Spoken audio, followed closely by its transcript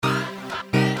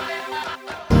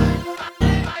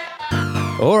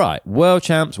All right, World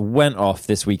Champs went off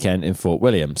this weekend in Fort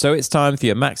William, so it's time for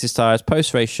your Maxxis Tyres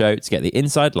post-race show to get the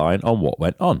inside line on what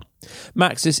went on.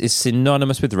 Maxxis is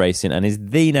synonymous with racing and is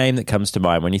the name that comes to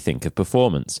mind when you think of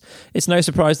performance. It's no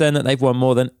surprise then that they've won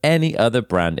more than any other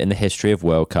brand in the history of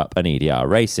World Cup and EDR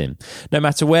racing. No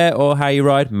matter where or how you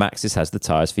ride, Maxxis has the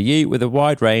tyres for you with a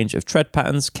wide range of tread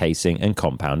patterns, casing and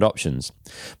compound options.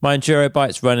 My Enduro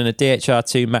bike's running a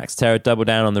DHR2 Max Terra double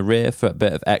down on the rear for a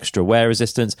bit of extra wear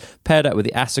resistance, paired up with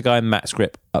the Assegai Max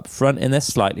Grip up front in their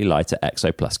slightly lighter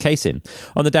Exo Plus casing.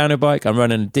 On the downhill bike, I'm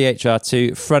running a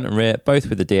DHR2 front and rear, both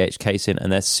with the DH casing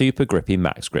and their super grippy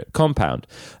Max Grip compound.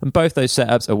 And both those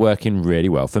setups are working really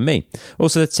well for me.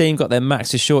 Also, the team got their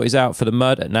Maxxis shorties out for the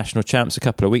mud at National Champs a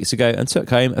couple of weeks ago and took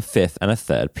home a 5th and a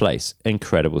 3rd place.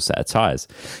 Incredible set of tyres.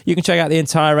 You can check out the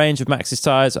entire range of Maxxis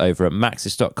tyres over at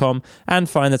maxxis.com and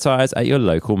find the tyres at your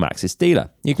local Maxxis dealer.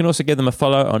 You can also give them a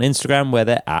follow on Instagram where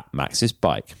they're at Maxxis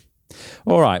Bike.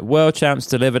 All right, World Champs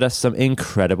delivered us some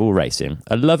incredible racing.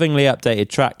 A lovingly updated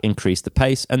track increased the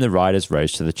pace and the riders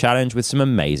rose to the challenge with some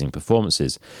amazing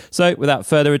performances. So without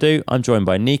further ado, I'm joined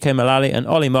by Nico Mullally and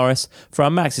Ollie Morris for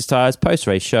our Maxxis Tyres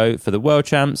post-race show for the World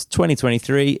Champs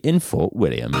 2023 in Fort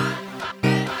William.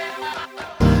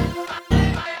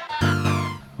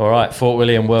 All right, Fort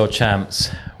William World Champs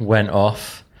went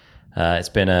off. It's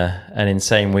been an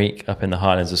insane week up in the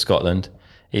Highlands of Scotland.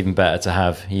 Even better to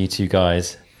have you two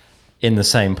guys in the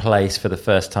same place for the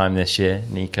first time this year,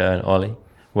 Nico and Ollie.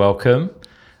 Welcome.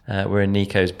 We're in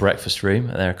Nico's breakfast room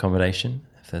at their accommodation.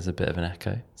 If there's a bit of an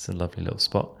echo, it's a lovely little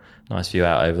spot. Nice view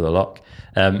out over the loch.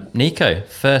 Nico,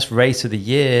 first race of the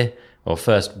year, or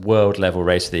first world level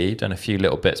race of the year. You've done a few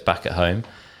little bits back at home.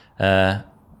 How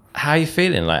are you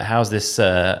feeling? Like, how's this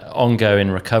ongoing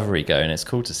recovery going? It's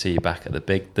cool to see you back at the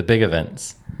big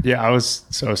events. Yeah, I was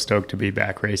so stoked to be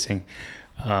back racing.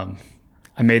 I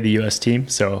made the US team,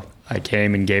 so I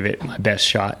came and gave it my best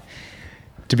shot.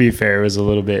 To be fair, it was a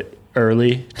little bit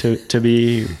early to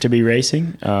be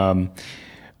racing. I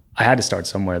had to start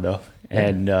somewhere though,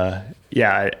 and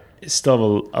I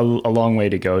still have a long way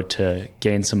to go to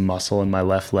gain some muscle in my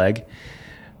left leg.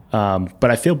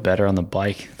 But I feel better on the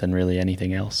bike than really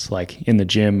anything else. Like in the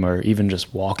gym or even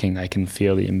just walking, I can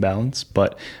feel the imbalance.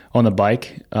 But on the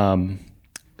bike,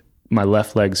 my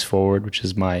left leg's forward, which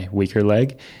is my weaker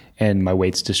leg, and my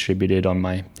weight's distributed on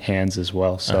my hands as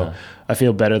well. So I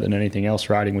feel better than anything else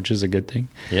riding, which is a good thing.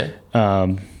 Yeah.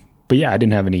 But yeah, I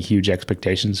didn't have any huge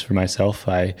expectations for myself.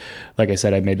 Like I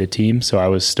said, I made the team, so I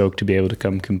was stoked to be able to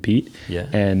come compete. Yeah.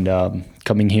 And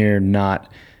coming here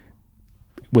not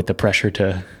with the pressure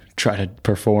to try to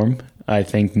perform, I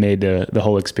think made the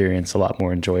whole experience a lot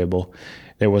more enjoyable.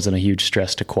 There wasn't a huge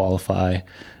stress to qualify.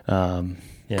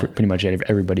 Pretty much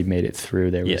everybody made it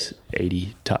through. There was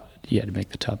 80 top. You had to make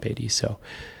the top 80. So,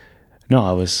 no,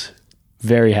 I was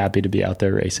very happy to be out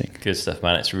there racing. Good stuff,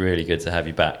 man. It's really good to have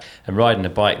you back. And riding a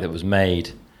bike that was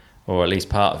made, or at least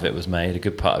part of it was made, a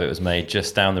good part of it was made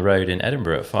just down the road in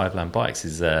Edinburgh at Five Land Bikes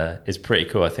is pretty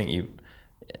cool. I think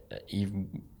you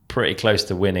pretty close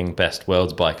to winning best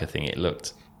world's bike. I think it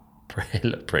looked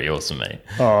pretty awesome, mate.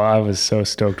 Oh, I was so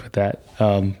stoked with that.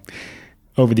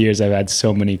 Over the years, I've had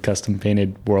so many custom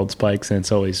painted world's bikes, and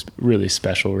it's always really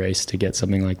special race to get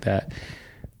something like that.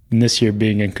 And this year,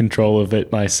 being in control of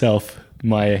it myself,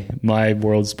 my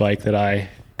world's bike that I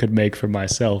could make for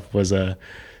myself was a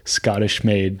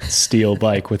Scottish-made steel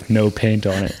bike with no paint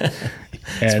on it.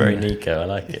 It's very Nico. I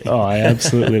like it. Oh, I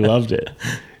absolutely loved it.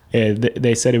 And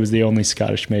they said it was the only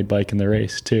Scottish-made bike in the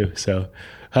race too. So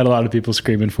I had a lot of people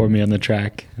screaming for me on the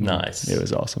track. Nice. It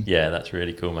was awesome. Yeah, that's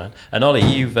really cool, man. And Ollie,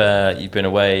 you've been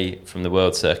away from the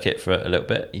world circuit for a little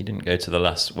bit. You didn't go to the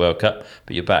last World Cup,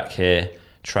 but you're back here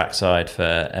trackside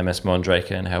for MS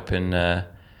Mondraker and helping the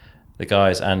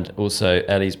guys. And also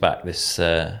Ellie's back this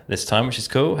time, which is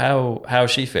cool.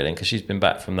 How's she feeling? Because she's been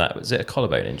back from that. Was it a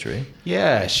collarbone injury?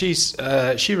 Yeah,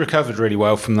 she recovered really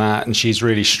well from that, and she's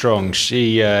really strong.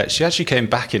 She actually came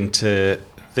back into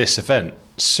this event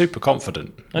super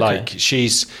confident. Okay. Like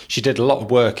she did a lot of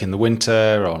work in the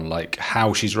winter on like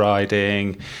how she's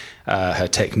riding, her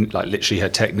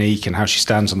technique and how she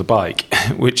stands on the bike,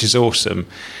 which is awesome.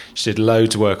 She did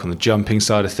loads of work on the jumping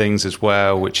side of things as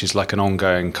well, which is like an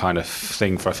ongoing kind of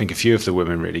thing for I think a few of the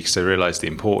women really, because they realise the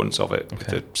importance of it with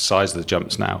the size of the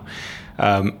jumps now.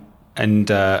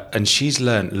 And she's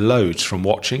learnt loads from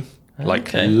watching.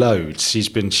 Like loads. She's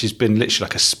been literally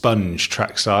like a sponge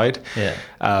trackside. Yeah.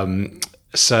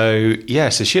 So she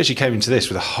actually came into this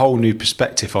with a whole new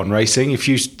perspective on racing. If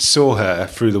you saw her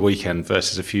through the weekend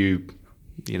versus a few,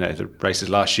 the races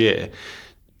last year,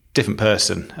 different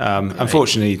person.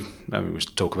 Unfortunately, I mean, we'll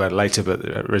talk about it later, but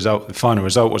the final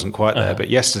result wasn't quite there. But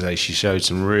yesterday she showed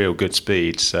some real good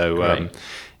speed. So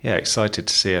yeah, excited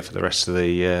to see her for the rest of the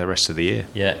year.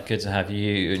 Yeah, good to have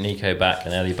you, Nico, back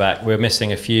and Ellie back. We're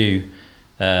missing a few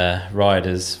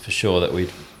riders for sure that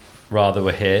we'd rather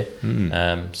were here.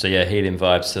 So yeah, healing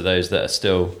vibes to those that are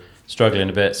still struggling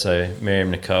a bit. So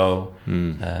Miriam, Nicole,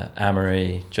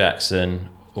 Amory, Jackson,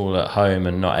 all at home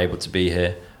and not able to be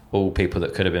here. All people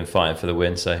that could have been fighting for the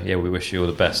win. So yeah, we wish you all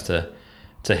the best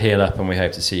to heal up, and we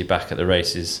hope to see you back at the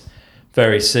races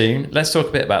very soon. Let's talk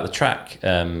a bit about the track,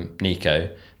 Nico.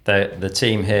 The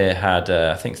team here had,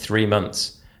 I think, 3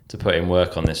 months to put in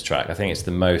work on this track. I think it's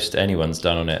the most anyone's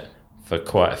done on it for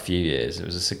quite a few years. It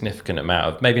was a significant amount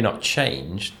of, maybe not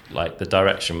changed, like the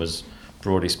direction was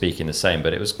broadly speaking the same,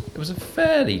 but it was a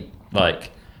fairly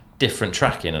different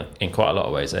track in quite a lot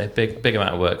of ways. Big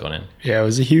amount of work on it. Yeah, it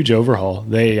was a huge overhaul.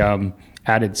 They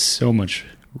added so much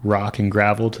rock and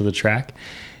gravel to the track,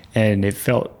 and it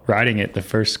felt, riding it the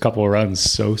first couple of runs,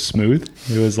 so smooth.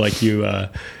 It was like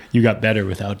you got better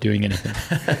without doing anything.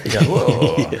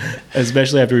 Whoa.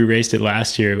 Especially after we raced it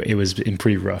last year, it was in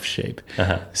pretty rough shape.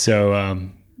 So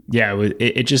yeah,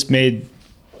 it just made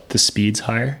the speeds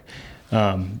higher.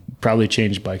 Probably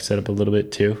changed bike setup a little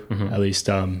bit too. At least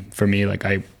for me, like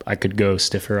I could go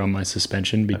stiffer on my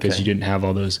suspension because you didn't have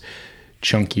all those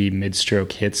chunky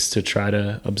mid-stroke hits to try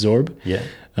to absorb. Yeah.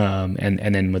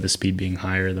 And then with the speed being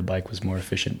higher, the bike was more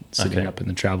efficient sitting up in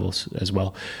the travels as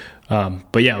well.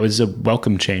 But yeah, it was a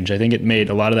welcome change. I think it made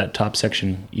a lot of that top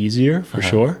section easier for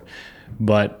sure,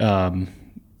 but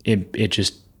it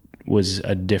just was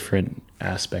a different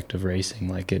aspect of racing.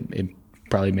 Like it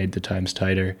probably made the times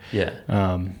tighter. Yeah.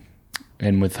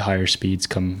 And with higher speeds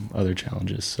come other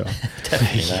challenges. So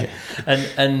definitely.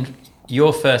 And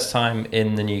your first time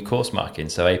in the new course marking,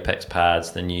 so Apex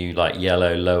pads, the new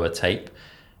yellow lower tape.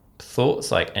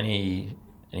 Thoughts, any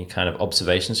kind of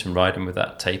observations from riding with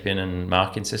that taping and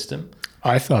marking system?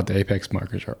 I thought the Apex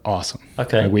markers are awesome.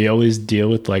 Okay. We always deal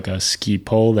with a ski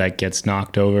pole that gets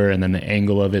knocked over, and then the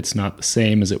angle of it's not the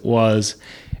same as it was,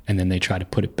 and then they try to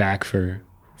put it back for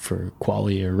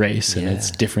quali or race, and it's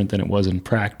different than it was in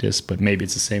practice, but maybe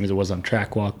it's the same as it was on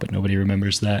track walk, but nobody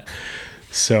remembers that.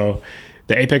 So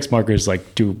the Apex markers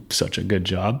do such a good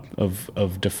job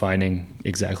of defining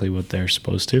exactly what they're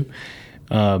supposed to.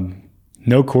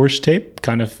 No course tape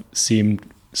kind of seemed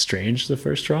strange the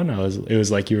first run. It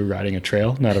was like you were riding a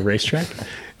trail, not a racetrack.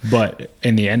 But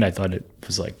in the end, I thought it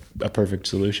was a perfect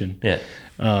solution. Yeah.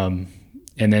 And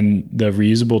then the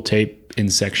reusable tape in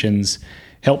sections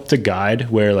helped to guide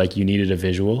where you needed a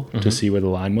visual to see where the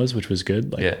line was, which was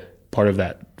good. Part of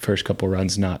that first couple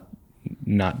runs not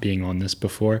being on this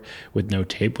before with no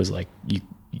tape was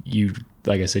you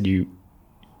like I said, you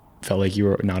felt like you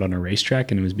were not on a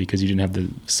racetrack, and it was because you didn't have the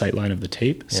sight line of the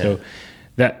tape. Yeah. So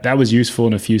that was useful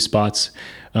in a few spots.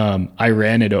 I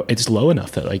ran it. It's low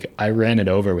enough that I ran it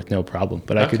over with no problem,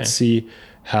 but I could see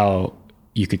how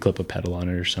you could clip a pedal on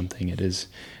it or something.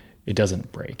 It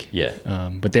doesn't break. Yeah.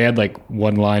 But they had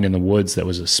one line in the woods that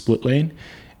was a split lane,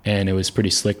 and it was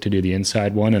pretty slick to do the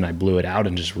inside one, and I blew it out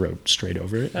and just rode straight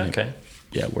over it. Okay.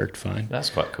 It worked fine. That's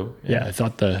quite cool. Yeah, I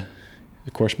thought the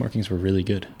course markings were really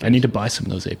good. I need to buy some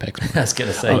of those Apex markings. I was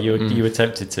going to say, you were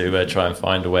tempted to try and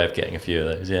find a way of getting a few of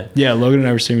those, yeah? Yeah, Logan and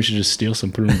I were saying we should just steal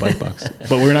some, put them in the bike box.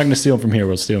 But we're not going to steal them from here.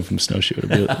 We'll steal them from Snowshoe. It'll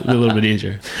be a little bit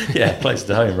easier. Yeah, close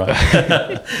to home,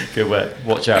 right? Good work.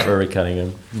 Watch out, Rory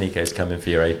Cunningham. Nico's coming for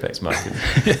your Apex markings.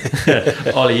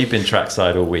 Ollie, you've been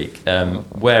trackside all week.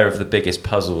 Where have the biggest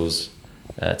puzzles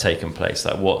taken place?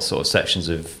 What sort of sections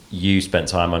have you spent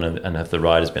time on, and have the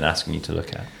riders been asking you to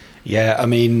look at? Yeah, I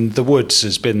mean, the woods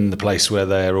has been the place where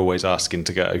they're always asking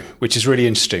to go, which is really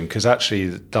interesting because actually,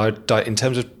 in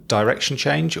terms of direction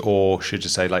change, or should you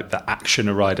say the action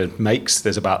a rider makes,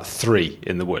 there's about 3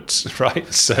 in the woods,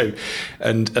 right? So,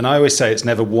 and I always say it's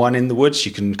never one in the woods.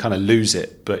 You can kind of lose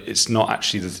it, but it's not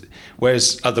actually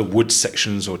whereas other wood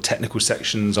sections or technical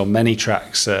sections on many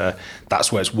tracks,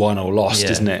 that's where it's won or lost,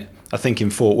 isn't it? I think in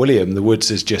Fort William, the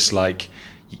woods is just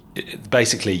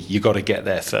basically you got to get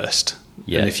there first.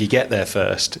 Yeah. And if you get there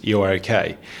first, you're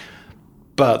okay.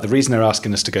 But the reason they're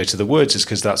asking us to go to the woods is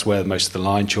because that's where most of the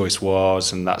line choice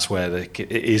was, and that's where it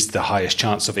is the highest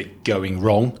chance of it going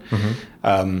wrong.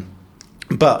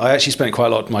 But I actually spent quite a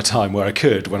lot of my time where I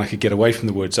could, when I could get away from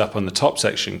the woods, up on the top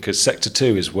section, because Sector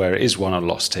 2 is where it is won or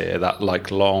lost here. That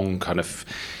long kind of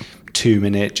 2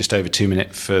 minute, just over 2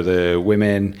 minute for the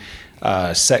women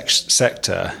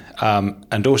sector.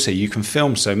 And also you can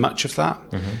film so much of that.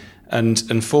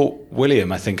 And Fort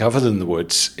William, I think, other than the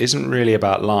woods, isn't really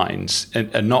about lines.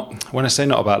 And not, when I say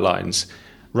not about lines,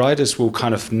 riders will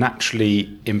kind of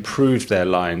naturally improve their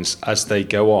lines as they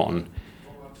go on,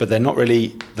 but they're not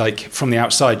really, like, from the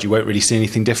outside, you won't really see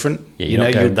anything different. Yeah, you're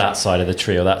not going that side of the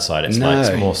tree or that side. It's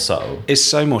it's more subtle. It's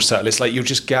so more subtle. It's like you'll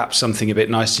just gap something a bit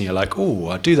nice and you're like, oh,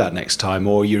 I'll do that next time.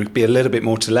 Or you'll be a little bit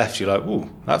more to left. You're like, oh,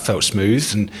 that felt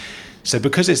smooth. And so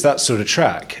because it's that sort of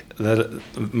track,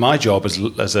 my job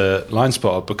as a line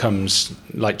spotter becomes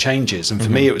like changes. And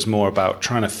for me, it was more about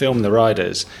trying to film the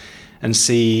riders and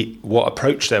see what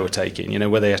approach they were taking.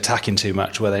 Were they attacking too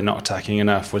much? Were they not attacking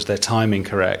enough? Was their timing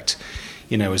correct?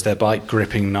 Was their bike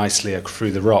gripping nicely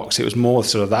through the rocks? It was more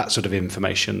sort of that sort of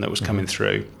information that was coming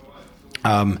through.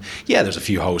 There's a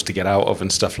few holes to get out of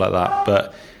and stuff like that,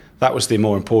 but that was the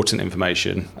more important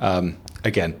information.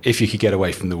 Again, if you could get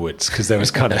away from the woods, because there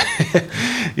was kind of,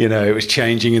 it was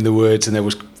changing in the woods, and there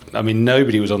was,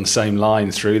 nobody was on the same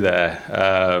line through there.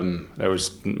 There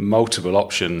was multiple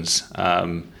options.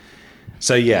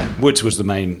 So woods was the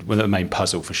main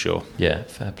puzzle for sure. Yeah,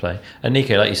 fair play. And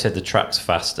Nico, like you said, the track's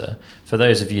faster. For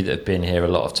those of you that have been here a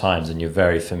lot of times and you're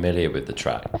very familiar with the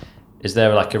track, is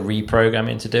there like a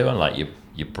reprogramming to do on like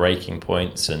your braking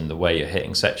points and the way you're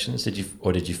hitting sections? Did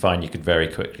you find you could very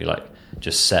quickly like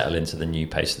just settle into the new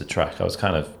pace of the track? I was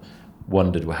kind of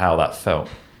wondered how that felt.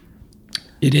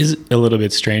 It is a little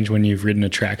bit strange when you've ridden a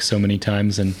track so many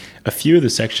times, and a few of the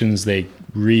sections they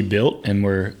rebuilt and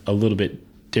were a little bit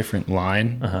different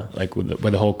line, like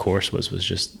where the whole course was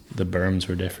just the berms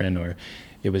were different, or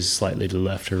it was slightly to the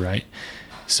left or right.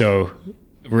 So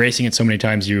racing it so many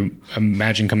times, you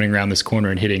imagine coming around this corner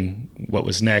and hitting what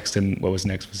was next, and what was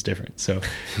next was different. So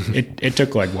it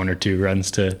took like one or two runs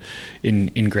to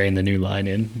ingrain the new line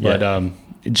in. But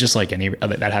just like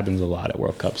that happens a lot at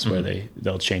World Cups where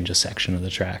they'll change a section of the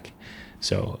track.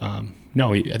 So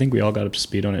I think we all got up to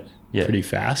speed on it pretty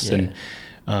fast, and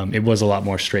it was a lot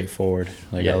more straightforward.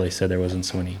 Like Ellie said, there wasn't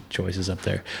so many choices up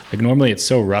there. Like normally it's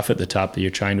so rough at the top that you're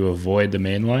trying to avoid the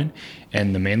main line,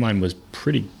 and the main line was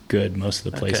pretty good most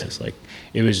of the places. Like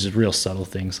it was just real subtle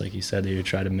things, like you said, that you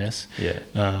try to miss.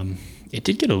 It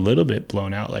did get a little bit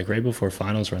blown out, like right before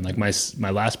finals run. Like my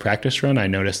last practice run, I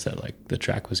noticed that like the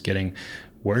track was getting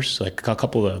worse. Like a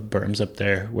couple of berms up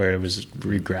there where it was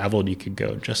re-graveled, you could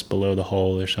go just below the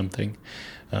hole or something.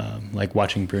 Like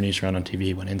watching Bruni's run on TV,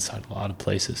 he went inside a lot of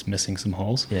places, missing some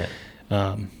holes.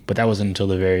 But that wasn't until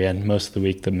the very end. Most of the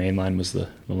week, the main line was the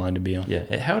line to be on. Yeah,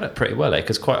 it held up pretty well,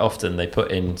 because quite often they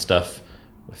put in stuff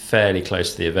fairly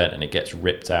close to the event and it gets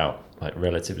ripped out like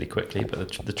relatively quickly.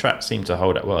 But the track seemed to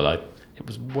hold up well. Like it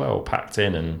was well packed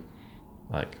in, and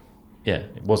like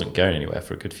it wasn't going anywhere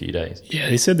for a good few days. Yeah,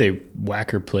 they said they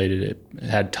whacker plated it. It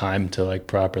had time to like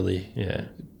properly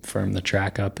firm the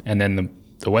track up, and then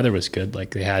the weather was good.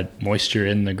 Like they had moisture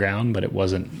in the ground, but it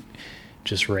wasn't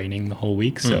just raining the whole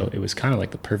week. So it was kind of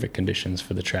like the perfect conditions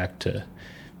for the track to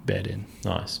bed in.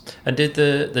 Nice. And did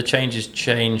the changes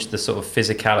change the sort of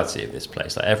physicality of this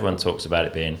place? Like everyone talks about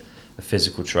it being a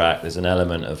physical track. There's an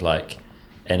element of like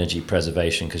energy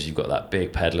preservation because you've got that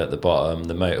big pedal at the bottom.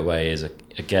 The motorway is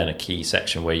again a key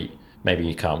section where maybe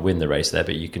you can't win the race there,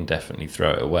 but you can definitely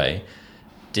throw it away.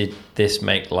 Did this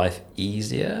make life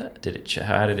easier?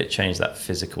 How did it change that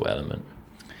physical element?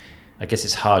 I guess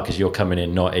it's hard because you're coming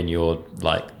in not in your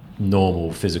like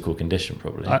normal physical condition,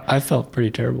 probably. I felt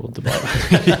pretty terrible at the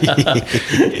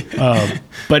bottom.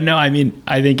 But no, I mean,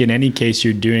 I think in any case,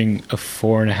 you're doing a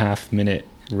 4.5 minute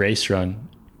race run.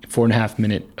 4.5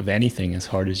 minute of anything as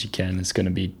hard as you can is going to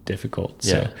be difficult.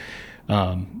 So,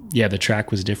 the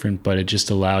track was different, but it just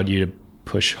allowed you to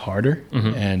push harder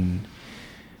and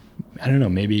I don't know,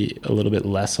 maybe a little bit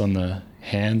less on the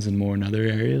hands and more in other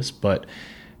areas, but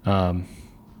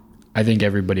I think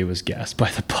everybody was gassed by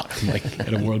the bottom. Like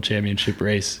at a world championship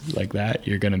race like that,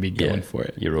 you're going to be going for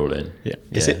it. You're all in. Yeah.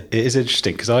 It is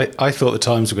interesting because I thought the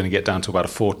times were going to get down to about a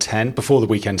 4:10. Before the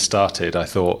weekend started, I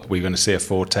thought we were going to see a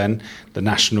 4:10. The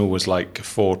national was like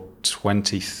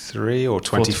 4:23 or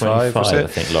 25, was it? I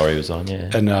think Laurie was on,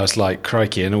 And I was like,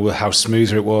 crikey, and all how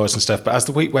smoother it was and stuff. But as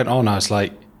the week went on, I was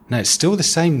like, no, it's still the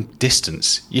same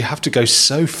distance. You have to go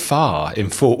so far in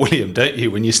Fort William, don't you,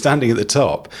 when you're standing at the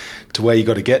top to where you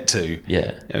got to get to.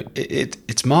 Yeah.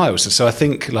 It's miles. So I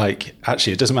think, like,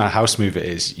 actually, it doesn't matter how smooth it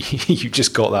is. You've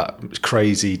just got that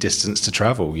crazy distance to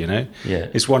travel, you know? Yeah.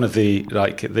 It's one of the,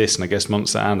 like this, and I guess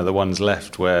Monster Anne are the ones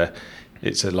left where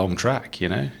it's a long track, you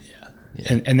know?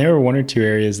 Yeah. And there were one or two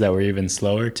areas that were even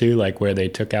slower too, like where they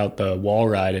took out the wall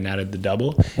ride and added the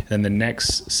double. And then the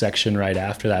next section right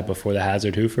after that, before the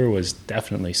Hazard Hoofer, was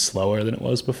definitely slower than it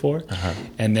was before.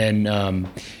 And then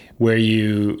where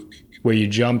you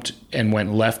jumped and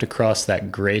went left across that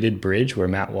graded bridge where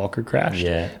Matt Walker crashed,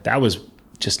 that was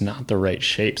just not the right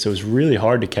shape. So it was really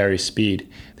hard to carry speed.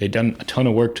 They'd done a ton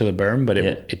of work to the berm, but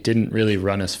it didn't really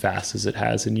run as fast as it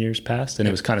has in years past. And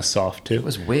it was kind of soft too. It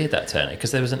was weird, that turn,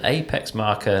 because there was an apex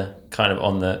marker kind of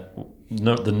on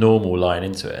the normal line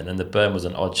into it, and then the berm was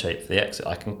an odd shape for the exit.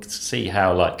 I can see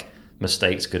how like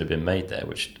mistakes could have been made there,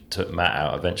 which took Matt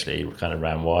out. Eventually he kind of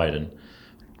ran wide and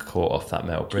caught off that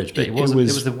metal bridge. But it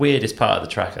was the weirdest part of the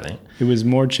track, I think. It was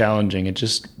more challenging. It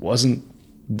just wasn't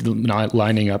not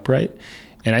lining up right.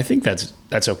 And I think that's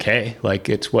okay. Like,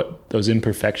 it's what those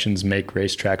imperfections make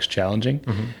racetracks challenging.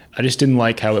 Mm-hmm. I just didn't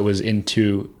like how it was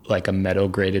into like a metal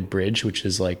graded bridge, which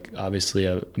is like obviously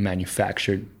a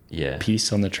manufactured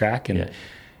piece on the track, and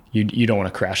you don't want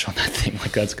to crash on that thing.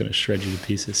 Like, that's going to shred you to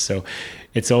pieces. So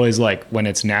it's always like when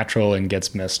it's natural and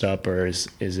gets messed up or is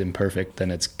imperfect,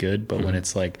 then it's good. But when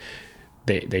it's like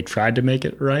they tried to make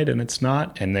it right and it's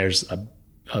not, and there's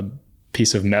a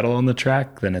piece of metal on the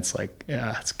track, then it's like,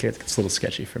 it's a little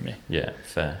sketchy for me. Yeah,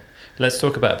 fair. Let's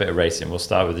talk about a bit of racing. We'll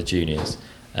start with the juniors,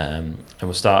 and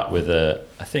we'll start with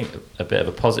I think a bit of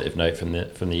a positive note from the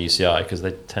UCI, because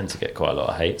they tend to get quite a lot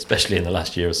of hate, especially in the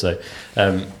last year or so.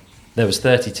 There was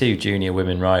 32 junior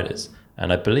women riders,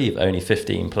 and I believe only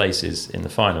 15 places in the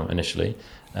final initially.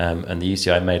 And the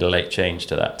UCI made a late change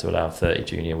to that to allow 30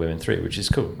 junior women through, which is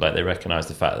cool. Like, they recognise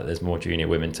the fact that there's more junior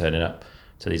women turning up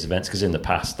to these events, because in the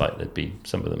past, like, there'd be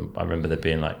some of them, I remember there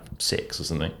being like 6 or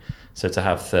something. So to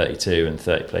have 32 and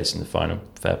 30 places in the final,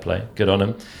 fair play, good on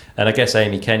them. And I guess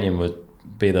Amy Kenyon would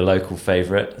be the local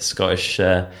favourite, Scottish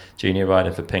junior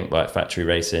rider for Pink Bike Factory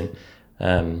Racing.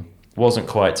 Wasn't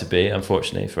quite to be,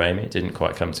 unfortunately, for Amy. It didn't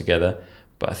quite come together.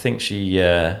 But I think she,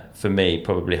 for me,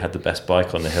 probably had the best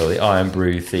bike on the hill. The Iron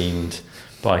Brew themed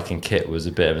bike and kit was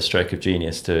a bit of a stroke of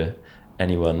genius to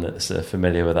anyone that's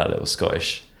familiar with that little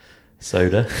Scottish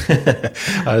soda.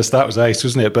 That was ace,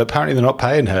 wasn't it? But apparently they're not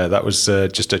paying her. That was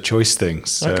just a choice thing.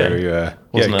 So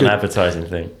wasn't an advertising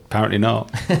thing. Apparently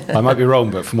not. I might be wrong,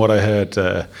 but from what I heard,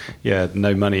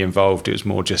 no money involved. It was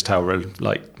more just how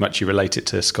much you relate it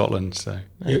to Scotland. So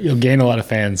you'll gain a lot of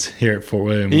fans here at Fort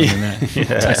William winning that.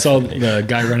 Yeah. I saw the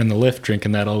guy running the lift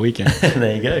drinking that all weekend.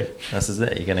 There you go. That's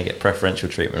it. You're going to get preferential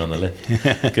treatment on the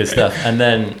lift. Good stuff. And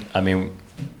then, I mean,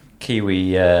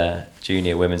 Kiwi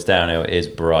junior women's downhill is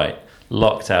bright.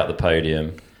 Locked out the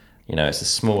podium. You know, it's a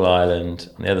small island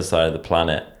on the other side of the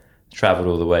planet. Travelled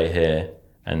all the way here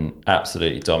and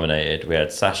absolutely dominated. We had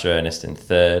Sasha Ernest in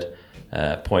third,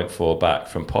 0.4 back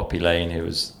from Poppy Lane, who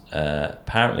was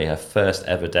apparently her first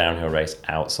ever downhill race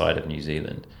outside of New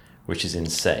Zealand, which is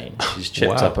insane. She's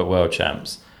chipped up at World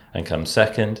Champs and come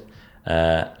second.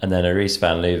 And then Arise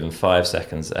van Leuven 5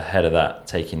 seconds ahead of that,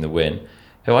 taking the win,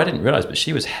 who I didn't realise, but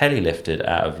she was heli-lifted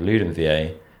out of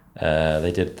Ludenvier.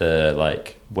 They did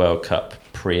the World Cup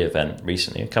pre-event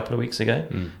recently, a couple of weeks ago.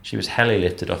 She was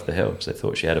heli-lifted off the hill because they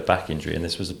thought she had a back injury,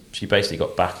 and she basically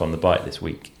got back on the bike this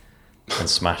week and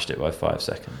smashed it by 5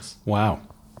 seconds. Wow.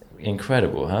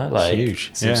 Incredible, huh? Like,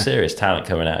 huge. Some serious talent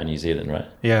coming out of New Zealand, right?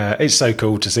 Yeah, it's so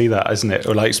cool to see that, isn't it?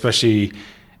 Or especially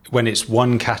when it's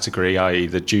one category, i.e.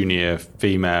 the junior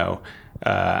female,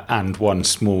 and one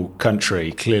small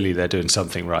country. Clearly they're doing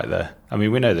something right there. I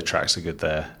mean, we know the tracks are good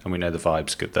there, and we know the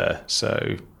vibe's good there,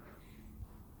 so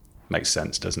makes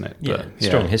sense, doesn't it? Yeah, but,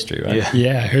 strong history, right?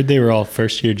 Yeah, I heard they were all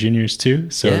first-year juniors too,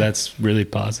 so that's really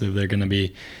positive. They're going to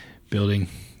be building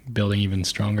even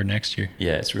stronger next year.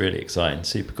 Yeah, it's really exciting.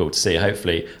 Super cool to see.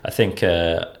 Hopefully, I think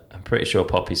I'm pretty sure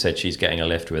Poppy said she's getting a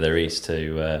lift with her East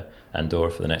to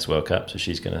Andorra for the next World Cup, so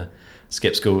she's going to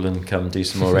skip school and come do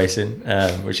some more racing,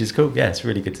 which is cool. Yeah, it's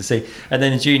really good to see. And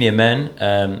then the junior men,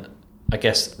 I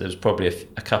guess there was probably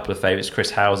a couple of favourites.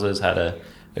 Chris Hauser's had a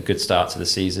good start to the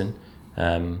season.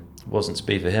 Wasn't to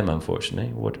be for him,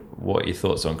 unfortunately. What are your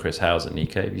thoughts on Chris Hauser,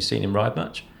 Nico? Have you seen him ride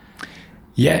much?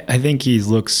 Yeah, I think he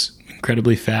looks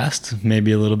incredibly fast,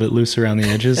 maybe a little bit loose around the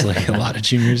edges like a lot of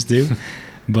juniors do.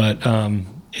 But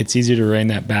it's easier to rein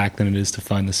that back than it is to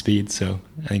find the speed. So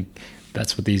I think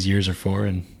that's what these years are for,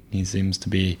 and he seems to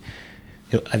be,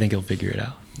 I think he'll figure it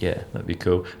out. Yeah, that'd be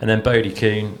cool. And then Bodie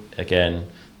Kuhn, again,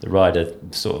 the rider,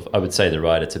 I would say the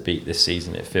rider to beat this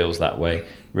season. It feels that way.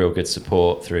 Real good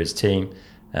support through his team.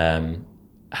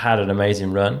 Had an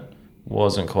amazing run.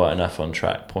 Wasn't quite enough on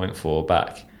track, 0.4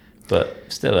 back. But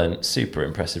still a super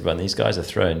impressive run. These guys are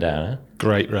throwing down, huh?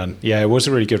 Great run. Yeah, it was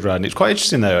a really good run. It's quite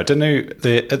interesting, though. I don't know,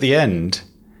 at the end,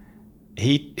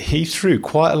 he threw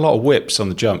quite a lot of whips on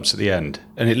the jumps at the end,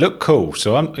 and it looked cool.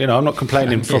 So I'm not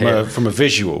complaining from a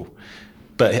visual,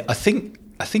 but I think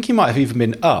he might have even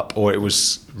been up, or it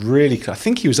was really. I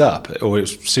think he was up, or it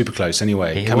was super close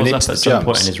anyway. He coming was up at some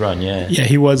point in his run, yeah. Yeah,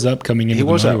 he was up coming in. He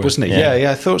was up, wasn't he?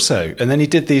 Yeah, I thought so. And then he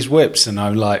did these whips, and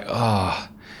I'm like,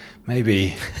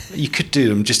 maybe you could do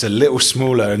them just a little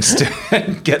smaller and still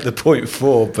get the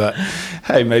 0.4, but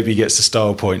hey, maybe he gets the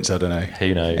style points. I don't know.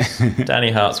 Who knows?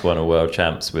 Danny Hart's won a world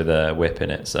champs with a whip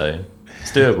in it, so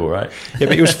it's doable, right? Yeah,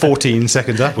 but he was 14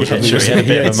 seconds up or something. True. He had a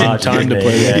bit of a It's in margin, time to didn't he?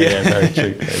 play. Yeah, very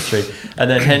true, very true. And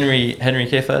then Henry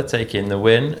Kiffer taking the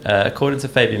win. According to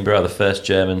Fabian Burrell, the first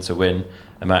German to win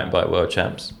a mountain bike world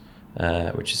champs,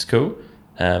 which is cool.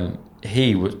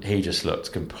 He just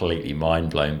looked completely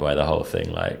mind blown by the whole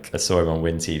thing. Like, I saw him on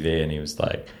Win TV, and he was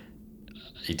like,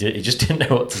 he just didn't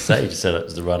know what to say. He just said it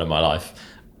was the run of my life,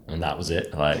 and that was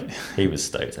it. Like, he was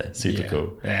stoked. Super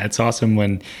cool. Yeah, it's awesome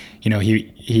when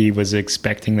he was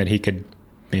expecting that he could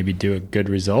maybe do a good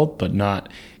result, but not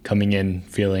coming in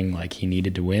feeling like he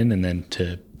needed to win, and then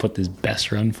to put his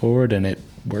best run forward and it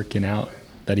working out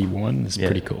that he won is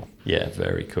pretty cool. Yeah,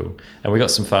 very cool. And we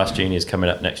got some fast juniors coming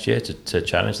up next year to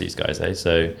challenge these guys, eh?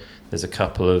 So there's a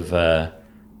couple of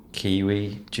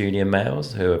Kiwi junior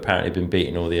males who have apparently been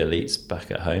beating all the elites back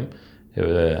at home, who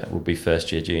will be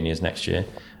first year juniors next year.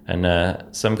 And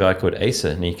some guy called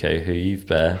Asa, Nico, who you've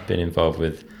been involved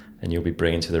with and you'll be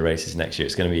bringing to the races next year.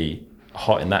 It's going to be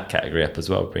hot in that category up as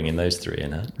well, bringing those three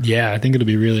in, huh? Yeah, I think it'll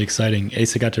be really exciting.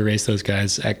 Asa got to race those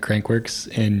guys at Crankworks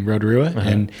in Rotorua,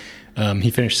 and he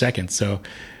finished second. So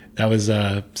that was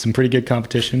some pretty good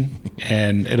competition,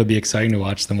 and it'll be exciting to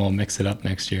watch them all mix it up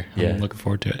next year. I'm looking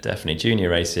forward to it. Definitely. Junior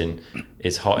racing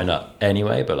is hotting up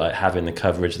anyway, but like having the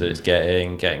coverage that it's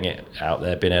getting it out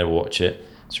there, being able to watch it,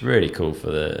 it's really cool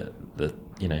for the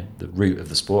root of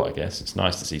the sport, I guess. It's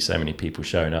nice to see so many people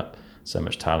showing up, so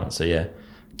much talent. So yeah,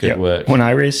 good work. When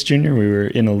I raced junior, we were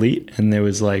in elite, and there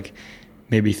was like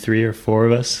maybe 3 or 4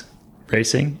 of us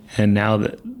racing, and now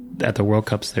that at the World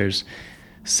Cups there's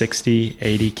 60,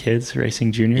 80 kids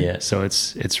racing junior. Yeah. So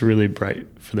it's really bright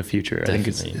for the future. Definitely. I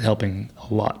think it's helping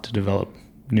a lot to develop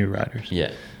new riders.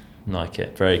 Yeah, like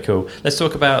it. Very cool. Let's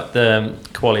talk about the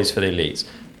qualies for the elites.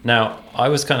 Now, I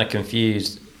was kind of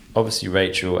confused. Obviously,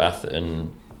 Rachel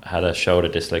Atherton had a shoulder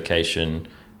dislocation,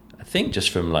 I think just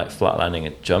from like flat landing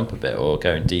a jump a bit or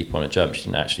going deep on a jump. She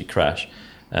didn't actually crash.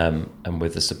 And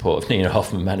with the support of Nina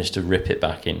Hoffman, managed to rip it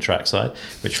back in trackside,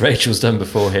 which Rachel's done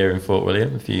before here in Fort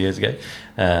William a few years ago.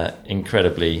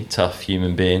 Incredibly tough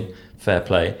human being, fair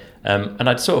play. And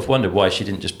I'd sort of wondered why she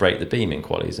didn't just break the beam in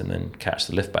qualies and then catch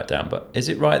the lift back down. But is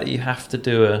it right that you have to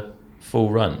do a full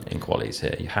run in qualies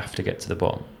here? You have to get to the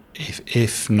bottom?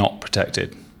 If not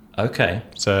protected. Okay.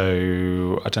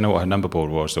 So I don't know what her number board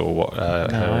was or what.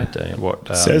 I don't. What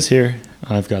It says here,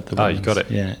 I've got the you got it.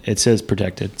 Yeah, it says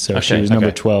protected. So Okay, she was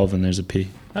number 12, and there's a P.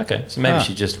 Okay, so maybe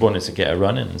she just wanted to get a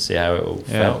run in and see how it all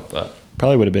felt. But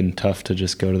Probably would have been tough to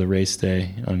just go to the race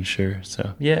day unsure.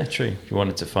 So yeah, true. You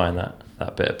wanted to find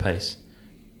that bit of pace.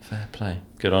 Fair play.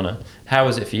 Good on her. How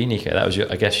was it for you, Nico? That was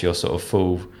I guess your sort of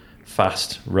full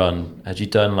fast run. Had you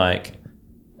done like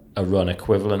a run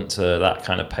equivalent to that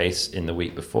kind of pace in the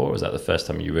week before? Or was that the first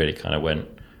time you really kind of went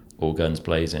all guns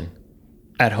blazing?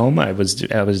 at home, I was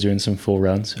doing some full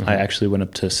runs. Mm-hmm. I actually went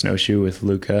up to Snowshoe with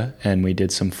Luca, and we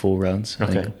did some full runs.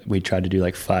 Okay. I think we tried to do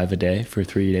like 5 a day for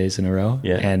 3 days in a row.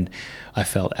 Yeah. And I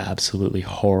felt absolutely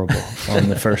horrible on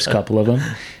the first couple of them.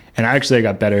 And actually I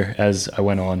got better as I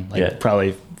went on.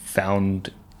 Probably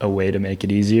found a way to make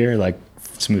it easier, like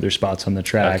smoother spots on the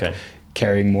track,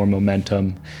 carrying more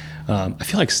momentum. I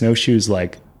feel like Snowshoe's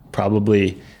like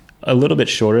probably a little bit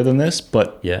shorter than this,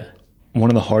 but one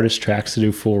of the hardest tracks to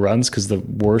do full runs because the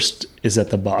worst is at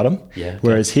the bottom.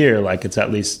 Whereas here, like it's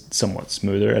at least somewhat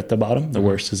smoother at the bottom. The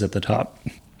worst is at the top.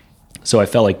 So I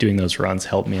felt like doing those runs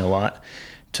helped me a lot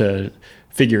to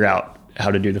figure out how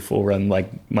to do the full run, like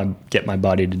get my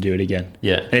body to do it again.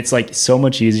 And it's like so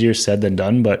much easier said than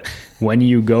done, but when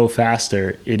you go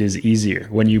faster, it is easier.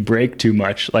 When you brake too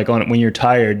much, like when you're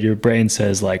tired, your brain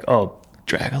says like, oh,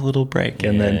 drag a little brake,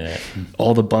 and then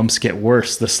all the bumps get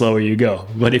worse the slower you go.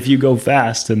 But if you go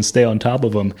fast and stay on top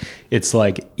of them, it's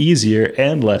like easier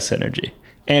and less energy,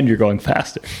 and you're going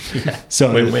faster.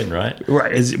 So win-win, right?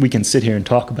 Right. We can sit here and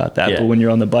talk about that, but when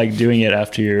you're on the bike doing it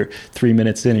after you're 3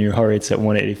 minutes in and your heart rate's at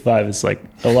 185, it's like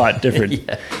a lot different.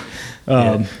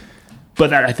 But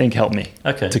that I think helped me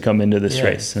to come into this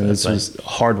race. And this was a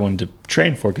hard one to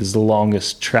train for because it's the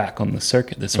longest track on the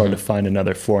circuit. It's hard to find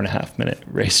another 4.5 minute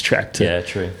racetrack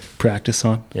to practice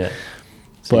on. So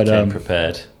but you came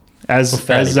prepared. As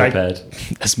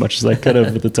much as I could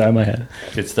have with the time I had.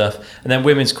 Good stuff. And then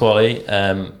women's quali,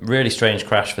 really strange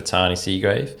crash for Tani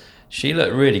Seagrave. She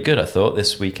looked really good, I thought,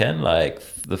 this weekend. Like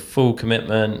the full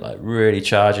commitment, like really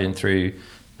charging through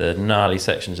the gnarly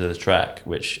sections of the track,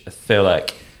 which I feel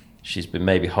like she's been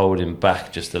maybe holding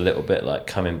back just a little bit, like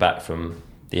coming back from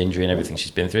the injury and everything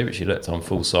she's been through, but she looked on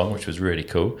full song, which was really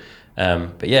cool.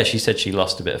 But yeah, she said she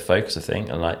lost a bit of focus, I think,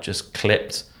 and like just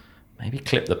clipped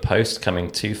the post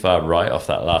coming too far right off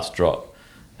that last drop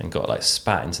and got like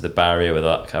spat into the barrier with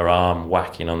like her arm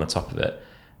whacking on the top of it.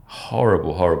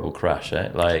 Horrible crash, eh?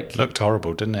 Like, looked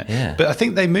horrible, didn't it? Yeah. But I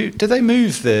think did they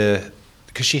move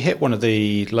because she hit one of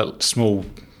the little small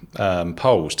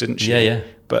poles, didn't she? Yeah.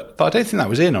 But I don't think that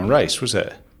was in on race, was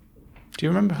it? Do you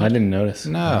remember? I didn't notice.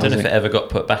 No. I don't know if it ever got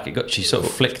put back. She sort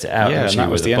of flicked it out. Yeah, and that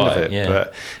was the end of it. Yeah.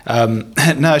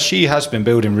 But no, she has been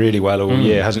building really well all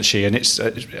year, hasn't she? And it's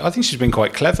I think she's been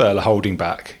quite clever holding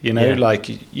back. You know,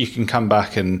 like you can come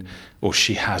back or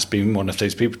she has been one of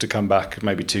those people to come back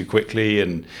maybe too quickly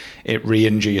and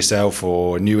re-injure yourself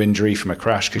or a new injury from a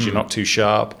crash because you're not too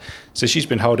sharp. So she's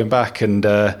been holding back and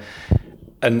I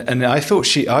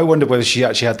wondered whether she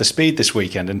actually had the speed this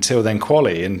weekend until then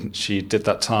quali, and she did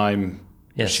that time.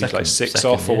 Yeah, she's like six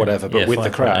off or whatever, but with the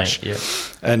crash. 8, yeah.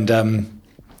 And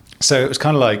so it was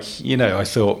kind of like, you know, I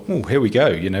thought, oh, here we go.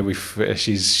 You know,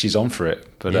 she's on for it.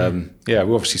 But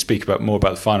we'll obviously speak more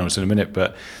about the finals in a minute.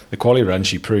 But the quali run,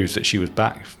 she proved that she was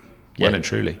back well and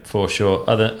truly. For sure.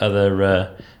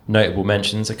 Other notable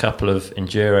mentions, a couple of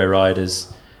enduro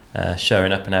riders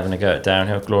showing up and having a go at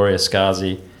downhill. Gloria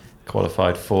Scarzi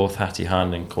qualified 4th, Hattie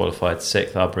Hun qualified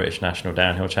 6th, our British national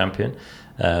downhill champion.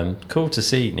 Cool to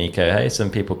see, Nico. Hey,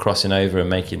 some people crossing over and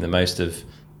making the most of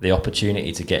the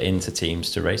opportunity to get into teams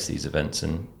to race these events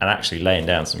and actually laying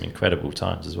down some incredible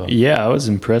times as well. Yeah, I was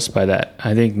impressed by that.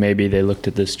 I think maybe they looked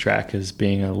at this track as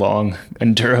being a long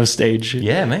enduro stage.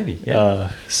 Yeah, maybe.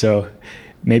 Yeah. So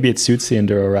maybe it suits the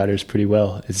enduro riders pretty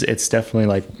well. It's definitely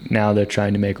like now they're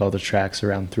trying to make all the tracks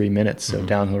around 3 minutes. So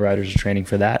downhill riders are training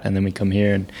for that. And then we come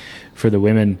here and for the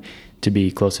women to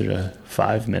be closer to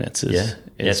 5 minutes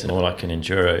it's more like an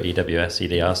enduro EWS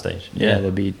EDR stage. Yeah,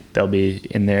 they'll be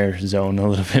in their zone a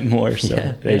little bit more. So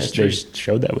they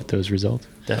showed that with those results.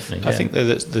 Definitely. I think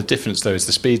the difference though is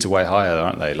the speeds are way higher,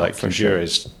 aren't they? Like enduro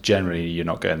is generally you're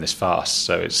not going this fast,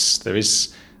 so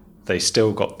they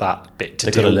still got that bit to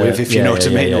deal with, if you know what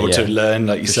I mean, or to learn,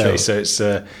 like you say. Sure.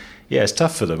 So it's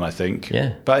tough for them, I think.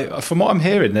 Yeah. But from what I'm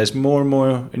hearing, there's more and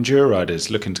more enduro riders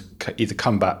looking to either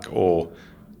come back or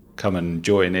come and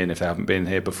join in if they haven't been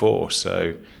here before.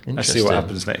 So let's see what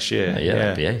happens next year.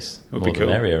 That'd be ace. Would more be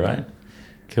cool. Area, right? Yeah.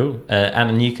 Cool.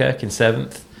 Anna Newkirk in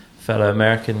 7th, fellow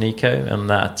American Nico, on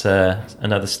that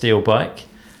another steel bike.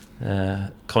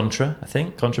 Contra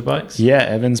bikes. Yeah,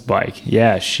 Evan's bike.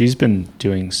 Yeah, she's been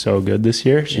doing so good this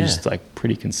year. She's like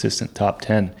pretty consistent top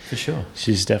 10. For sure.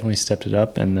 She's definitely stepped it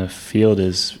up, and the field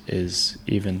is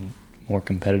even more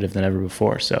competitive than ever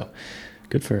before. So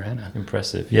good for Hannah.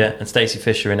 Impressive. Yeah, and Stacey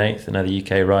Fisher in 8th, another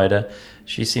UK rider.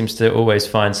 She seems to always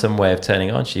find some way of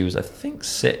turning on. She was, I think,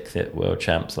 6th at World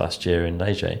Champs last year in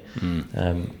Leger.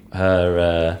 One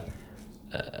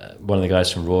of the guys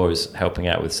from Raw is helping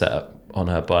out with setup on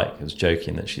her bike. I was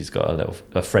joking that she's got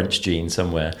a French gene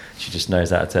somewhere. She just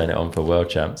knows how to turn it on for World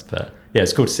Champs. But yeah,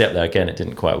 it's cool to see up there again. It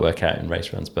didn't quite work out in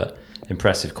race runs, but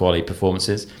impressive quality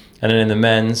performances. And then in the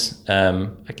men's,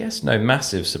 I guess no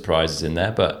massive surprises in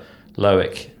there, but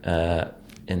Loic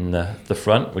in the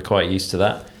front, we're quite used to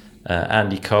that.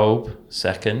 Andy Kolb,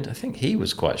 2nd. I think he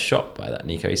was quite shocked by that,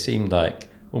 Nico. He seemed like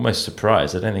almost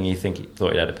surprised. I don't think he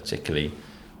thought he had a particularly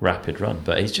rapid run,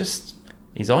 but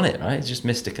he's on it, right? He's just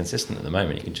Mr. Consistent at the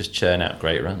moment. He can just churn out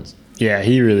great runs. Yeah,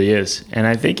 he really is. And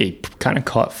I think he kind of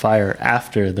caught fire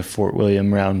after the Fort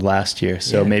William round last year.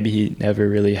 So maybe he never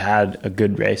really had a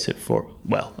good race at Fort.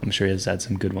 Well, I'm sure he has had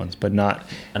some good ones, but not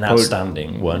an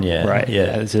outstanding one. Yeah, right.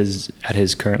 Yeah, at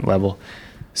his current level.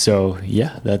 So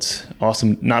yeah, that's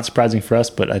awesome. Not surprising for us,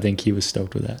 but I think he was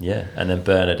stoked with that. Yeah, and then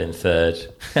Bernard in 3rd.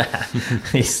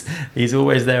 he's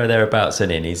always there or thereabouts,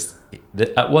 and he's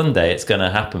at one day it's going to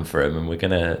happen for him, and we're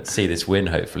going to see this win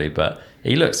hopefully. But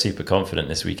he looks super confident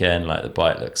this weekend. Like the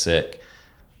bike looks sick.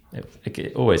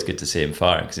 Always good to see him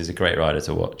firing because he's a great rider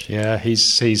to watch. Yeah,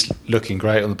 he's looking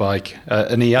great on the bike,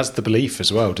 and he has the belief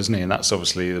as well, doesn't he? And that's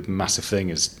obviously the massive thing,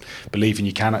 is believing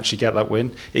you can actually get that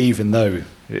win, even though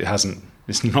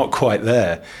it's not quite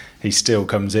there. He still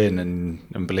comes in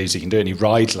and believes he can do it, and he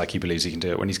rides like he believes he can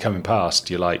do it. When he's coming past,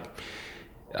 you're like,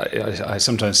 I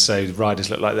sometimes say riders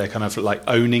look like they're kind of like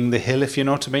owning the hill, if you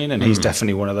know what I mean. And he's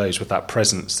definitely one of those with that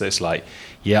presence that's like,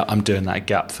 yeah, I'm doing that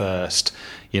gap first,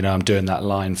 I'm doing that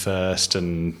line first,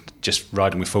 and just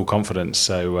riding with full confidence.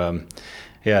 So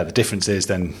the difference is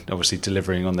then obviously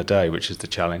delivering on the day, which is the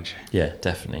challenge. Yeah,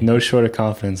 definitely. No short of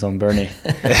confidence on Bernie.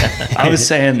 I was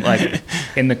saying, like,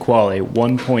 in the quali,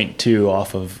 1.2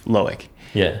 off of Loic.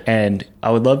 Yeah. And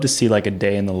I would love to see like a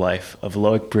day in the life of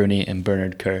Loic Bruni and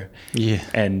Bernard Kerr. Yeah.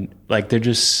 And like they're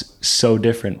just so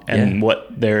different, and what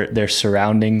their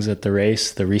surroundings at the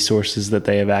race, the resources that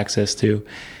they have access to,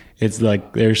 it's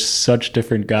like they're such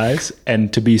different guys,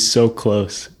 and to be so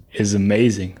close is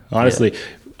amazing. Honestly,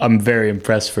 I'm very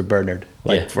impressed for Bernard.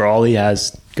 Like for all he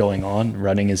has going on,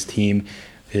 running his team,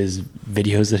 his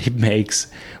videos that he makes,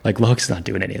 like Loic's not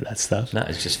doing any of that stuff. No,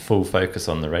 it's just full focus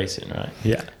on the racing, right?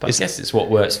 Yeah. But I guess it's what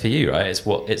works for you, right?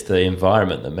 It's the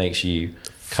environment that makes you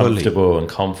comfortable and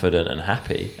confident and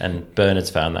happy. And Bernard's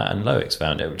found that, and Loic's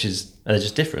found it, which is, they're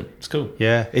just different. It's cool.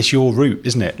 Yeah, it's your route,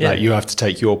 isn't it? Yeah. Like you have to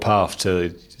take your path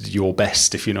to your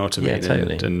best, if you know what I mean. Yeah,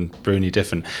 totally. And Bruni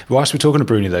different. Whilst we're talking to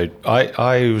Bruni though,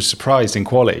 I was surprised in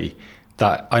quali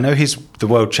that I know he's the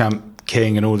world champ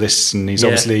king and all this, and he's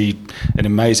obviously an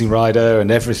amazing rider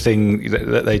and everything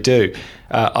that they do.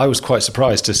 I was quite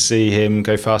surprised to see him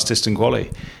go fastest in quali.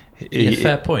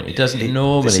 Fair point. He doesn't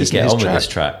normally get on with this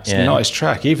track. It's not his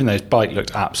track, even though his bike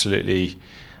looked absolutely...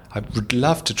 I would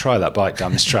love to try that bike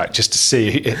down this track just to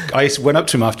see. I went up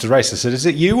to him after the race. I said, "Is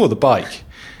it you or the bike?"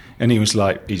 And he was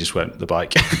like, he just went, "The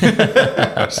bike."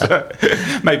 So,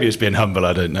 maybe it's being humble,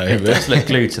 I don't know. It does look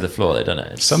glued to the floor, though,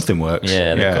 doesn't it? Something works.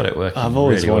 Yeah, they've got it working. I've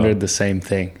always really wondered well. the same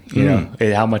thing. You know,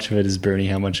 how much of it is Bruni,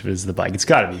 how much of it is the bike? It's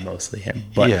got to be mostly him.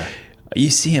 But you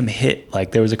see him hit,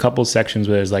 like there was a couple sections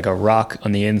where there's like a rock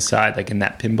on the inside, like in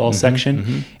that pinball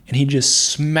section, and he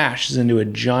just smashes into a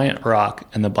giant rock,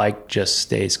 and the bike just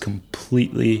stays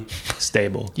completely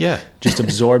stable. Yeah. Just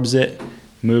absorbs it,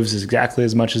 moves exactly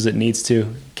as much as it needs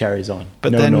to, carries on.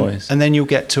 But no then, noise. And then you'll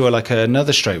get to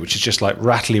another straight, which is just like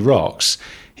rattly rocks.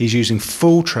 He's using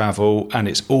full travel, and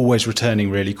it's always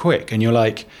returning really quick. And you're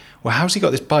like, well, how's he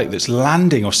got this bike that's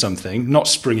landing or something, not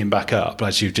springing back up,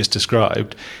 as you've just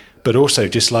described, but also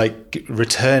just like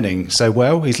returning so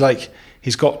well? He's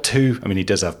got two, I mean, he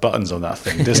does have buttons on that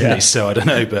thing, doesn't he? So I don't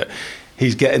know, but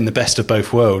he's getting the best of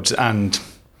both worlds and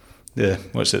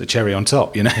the cherry on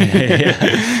top, you know?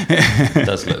 It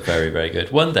does look very, very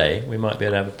good. One day we might be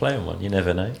able to have a play on one. You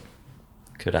never know.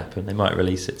 Could happen. They might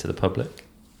release it to the public.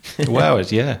 Well,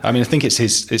 yeah. I mean, I think it's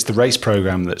the race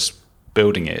program that's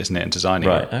building it, isn't it, and designing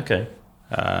it. Right, okay.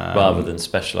 Rather than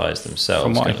specialise themselves.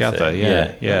 From what I gather,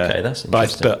 yeah. Okay, that's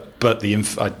interesting. But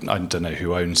I don't know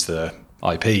who owns the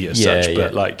IP as such,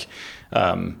 but like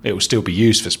it will still be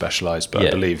used for Specialized. But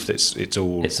I believe it's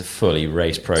a fully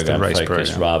race program race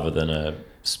focused program. rather than a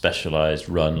specialised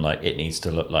run. Like it needs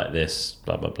to look like this,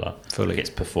 blah blah blah. Fully. It's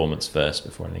performance first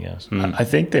before anything else. I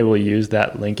think they will use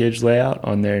that linkage layout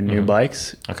on their new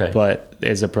bikes. Okay. But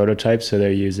as a prototype, so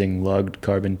they're using lugged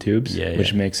carbon tubes,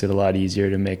 which yeah. makes it a lot easier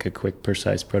to make a quick,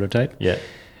 precise prototype. Yeah.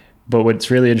 But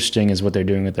what's really interesting is what they're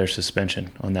doing with their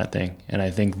suspension on that thing. And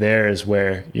I think there is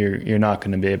where you're not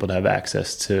going to be able to have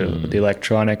access to the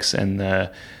electronics and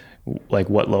the like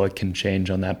what Loic can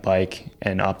change on that bike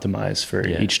and optimize for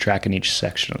each track and each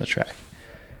section of the track.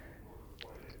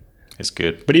 It's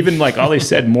good. But even like Ollie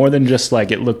said, more than just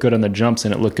like it looked good on the jumps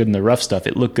and it looked good in the rough stuff,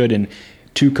 it looked good in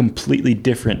two completely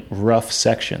different rough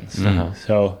sections.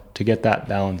 So to get that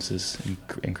balance is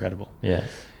incredible. Yeah.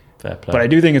 Fair play. But I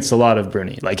do think it's a lot of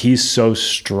Bruni. Like he's so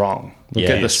strong. Look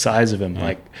at the size of him.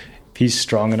 Like if he's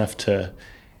strong enough to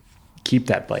keep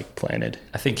that bike planted.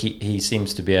 I think he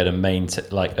seems to be able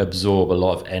to absorb a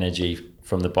lot of energy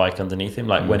from the bike underneath him.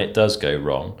 Like when it does go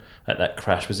wrong, like that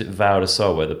crash, was it Val de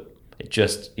Sol where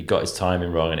he got his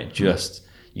timing wrong and it just,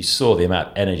 you saw the amount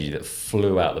of energy that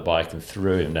flew out the bike and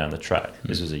threw him down the track.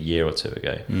 This was a year or two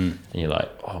ago. And you're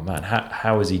like, oh man,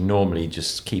 how is he normally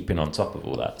just keeping on top of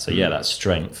all that? So that's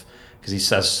strength, because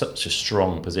he has such a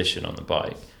strong position on the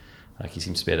bike. Like he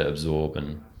seems to be able to absorb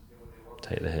and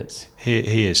take the hits.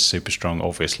 He is super strong,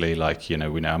 obviously. Like, you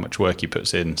know, we know how much work he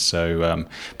puts in. So,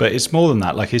 but it's more than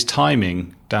that. Like his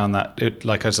timing down that,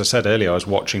 like as I said earlier, I was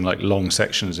watching like long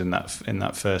sections in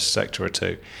that first sector or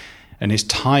two, and his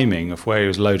timing of where he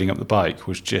was loading up the bike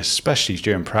was just, especially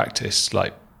during practice,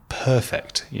 like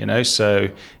perfect. You know, so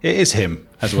it is him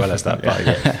as well as that bike.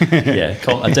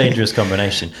 A dangerous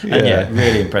combination. And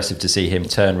really impressive to see him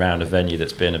turn around a venue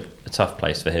that's been a tough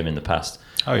place for him in the past.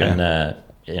 Oh yeah.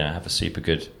 And have a super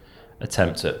good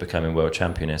attempt at becoming world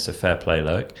champion here. So fair play,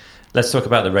 Loic. Let's talk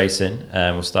about the racing.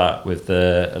 We'll start with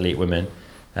the elite women.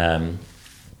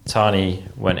 Tani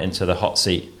went into the hot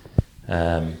seat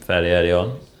fairly early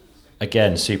on.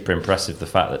 Again, super impressive the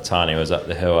fact that Tani was up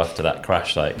the hill after that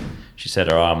crash. Like she said,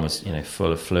 her arm was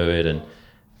full of fluid, and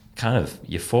kind of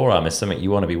your forearm is something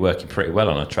you want to be working pretty well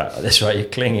on a track like this, right? You're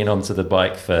clinging onto the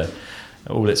bike for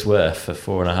all it's worth for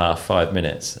 4.5-5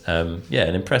 minutes. An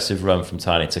impressive run from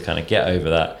Tani to kind of get over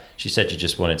that. She said she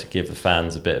just wanted to give the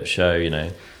fans a bit of show,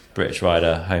 British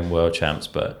rider, home world champs,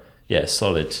 but yeah,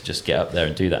 solid to just get up there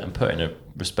and do that and put in a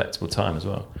respectable time as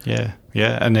well.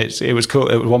 Yeah, and it was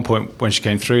cool. At one point when she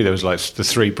came through, there was like the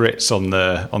 3 Brits on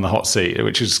the hot seat,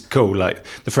 which is cool. Like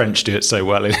the French do it so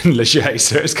well in Leger,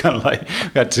 so it's kind of like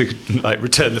we had to like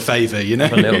return the favour, you know.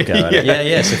 A little go at it.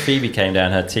 Yeah. So Phoebe came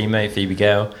down, her teammate Phoebe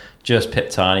Gale just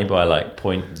pipped Tiny by like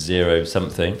 0.0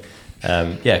 something.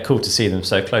 Cool to see them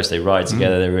so close. They ride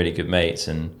together. They're really good mates,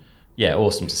 and yeah,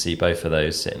 awesome to see both of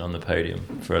those sitting on the podium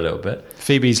for a little bit.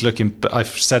 Phoebe's looking, I've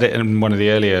said it in one of the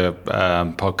earlier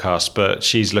podcasts, but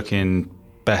she's looking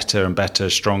better and better,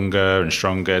 stronger and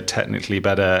stronger, technically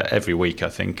better every week. I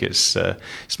think it's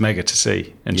mega to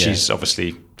see. And she's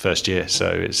obviously first year,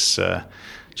 so it's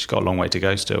she's got a long way to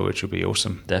go still, which will be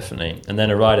awesome. Definitely. And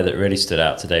then a rider that really stood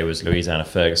out today was Louise-Anna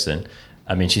Ferguson.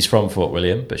 I mean, she's from Fort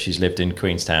William, but she's lived in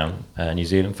Queenstown, New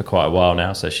Zealand for quite a while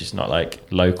now, so she's not like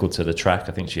local to the track.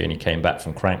 I think she only came back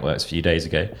from Crankworx a few days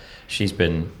ago. She's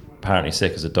been apparently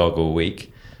sick as a dog all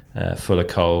week, full of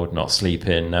cold, not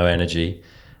sleeping, no energy,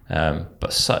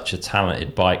 but such a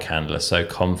talented bike handler, so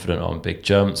confident on big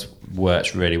jumps,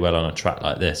 works really well on a track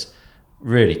like this.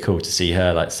 Really cool to see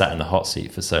her like sat in the hot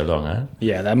seat for so long, huh?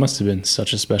 Yeah, that must have been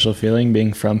such a special feeling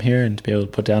being from here and to be able to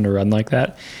put down a run like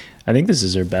that. I think this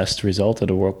is her best result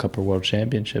at a World Cup or World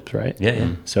Championships, right?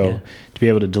 Yeah. So to be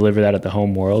able to deliver that at the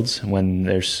home Worlds when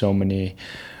there's so many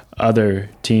other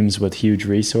teams with huge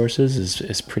resources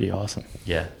is pretty awesome.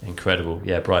 Yeah, incredible.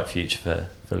 Yeah, bright future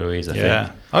for Louise, I think.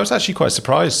 Yeah, I was actually quite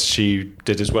surprised she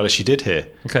did as well as she did here.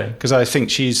 Okay. Because I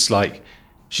think I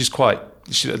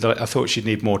thought she'd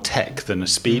need more tech than a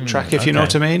speed track, if you know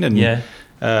what I mean. And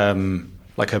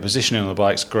like her positioning on the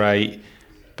bike's great.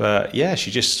 But yeah,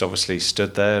 she just obviously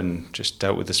stood there and just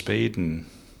dealt with the speed and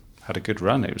had a good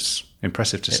run. It was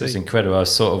impressive to see. It was incredible. I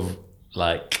was sort of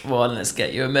like, come on, let's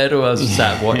get you a medal. I was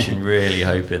sat watching, really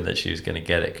hoping that she was going to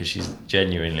get it because she's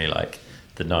genuinely like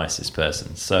the nicest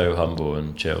person, so humble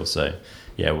and chill. So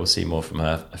yeah, we'll see more from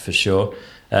her for sure.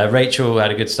 Rachel had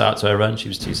a good start to her run. She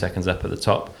was 2 seconds up at the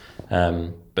top,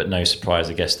 but no surprise,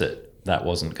 I guess, that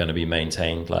wasn't going to be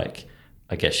maintained. Like,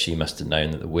 I guess she must have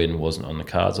known that the win wasn't on the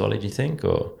cards, Ollie, do you think?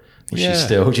 Or was she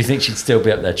still? Do you think she'd still be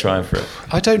up there trying for it?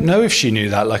 I don't know if she knew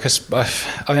that. Like,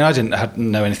 I mean, I didn't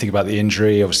know anything about the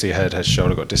injury. Obviously, her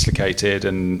shoulder got dislocated,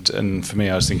 and for me,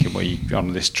 I was thinking, well,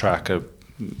 on this track, a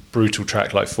brutal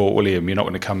track like Fort William, you're not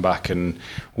going to come back and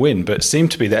win. But it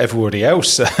seemed to be that everybody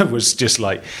else was just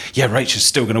like, yeah, Rachel's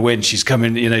still going to win. She's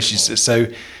coming. You know, so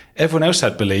everyone else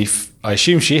had belief. I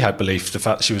assume she had belief. The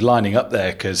fact that she was lining up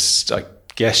there because I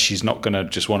guess she's not going to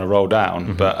just want to roll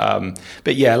down. Mm-hmm.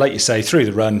 But yeah, like you say, through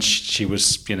the run, she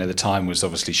was, you know, the time was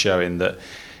obviously showing that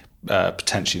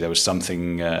potentially there was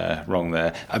something wrong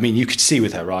there. I mean, you could see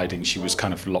with her riding, she was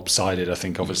kind of lopsided, I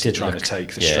think, obviously trying to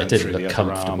take the strength through the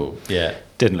other arm. Yeah,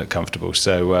 didn't look comfortable.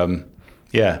 So,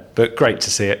 yeah, but great to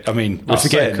see it. I mean, we're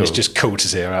forgetting, so cool. It's just cool to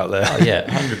see her out there. Oh, yeah,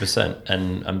 100%.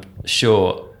 And I'm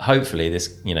sure, hopefully,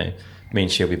 this, you know,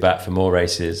 means she'll be back for more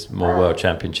races, more World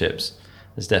Championships.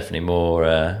 There's definitely more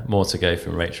to go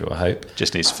from Rachel, I hope.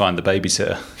 Just needs to find the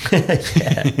babysitter.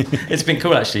 Yeah. It's been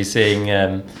cool actually seeing,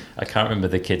 I can't remember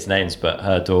the kids' names, but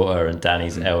her daughter and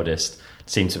Danny's eldest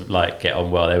seemed to like get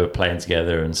on well. They were playing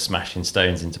together and smashing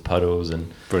stones into puddles,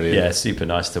 and brilliant. Yeah, super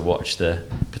nice to watch the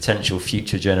potential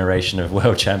future generation of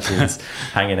world champions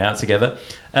hanging out together.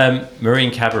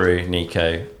 Marine Cabarrou,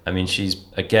 Nico, I mean, she's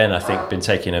again, I think, been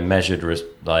taking a measured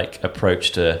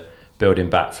approach to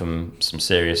building back from some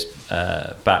serious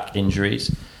back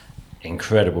injuries.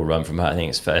 Incredible run from her. I think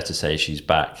it's fair to say she's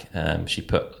back. She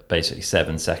put basically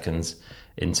 7 seconds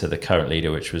into the current leader,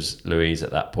 which was Louise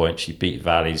at that point. She beat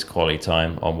Valley's quali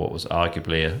time on what was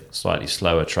arguably a slightly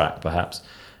slower track, perhaps.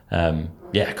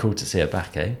 Yeah, cool to see her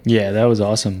back, eh? Yeah, that was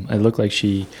awesome. It looked like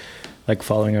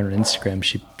following her on Instagram,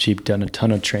 she'd done a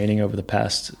ton of training over the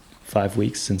past 5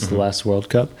 weeks since the last World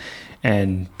Cup,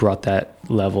 and brought that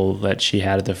level that she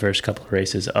had at the first couple of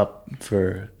races up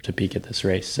to peak at this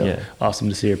race. So awesome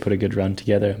to see her put a good run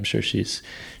together. I'm sure she's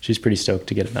pretty stoked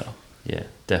to get a medal. Yeah,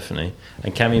 definitely.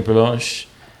 And Camille Blanche,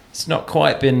 it's not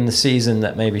quite been the season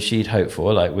that maybe she'd hoped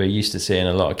for. Like, we're used to seeing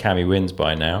a lot of Camille wins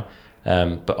by now,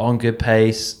 but on good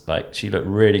pace. Like, she looked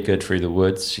really good through the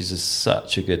woods. She's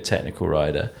such a good technical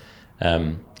rider,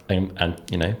 and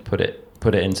you know, put it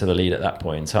into the lead at that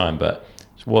point in time, but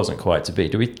wasn't quite to be.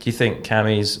 Do you think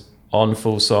Cammie's on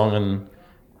full song and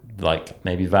like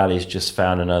maybe Valley's just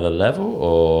found another level,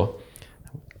 or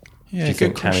do you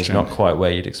think Cammie's not quite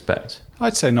where you'd expect?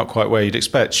 I'd say not quite where you'd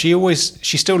expect. She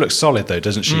still looks solid though,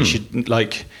 doesn't she?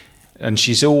 And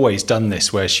she's always done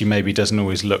this where she maybe doesn't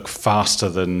always look faster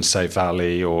than say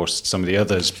Valley or some of the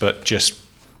others, but just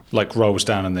like rolls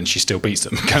down and then she still beats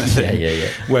them kind of thing. Yeah.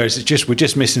 Whereas we're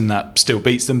just missing that still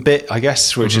beats them bit, I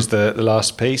guess, which is the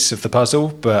last piece of the puzzle.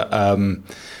 But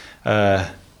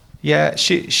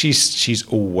she's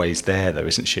always there though,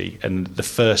 isn't she? And the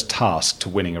first task to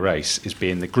winning a race is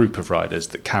being the group of riders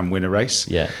that can win a race.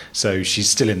 Yeah. So she's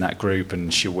still in that group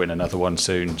and she'll win another one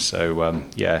soon. So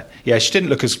she didn't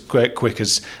look as quick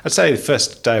as I'd say the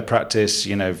first day of practice.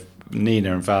 You know,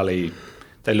 Nina and Valley,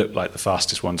 they looked like the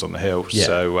fastest ones on the hill. Yeah.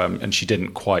 So and she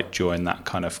didn't quite join that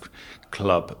kind of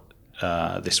club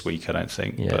this week, I don't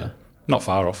think. Yeah. But not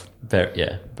far off.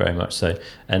 Very much so.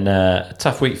 And a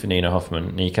tough week for Nina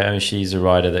Hoffman, Nico. And she's a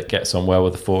rider that gets on well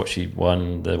with the Fort. She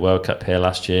won the World Cup here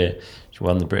last year. She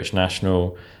won the British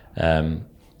National.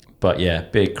 But yeah,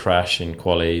 big crash in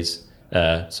qualies.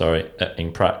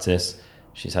 In practice.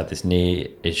 She's had this knee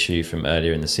issue from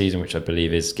earlier in the season, which I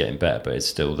believe is getting better, but it's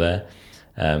still there.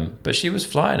 But she was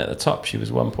flying at the top. She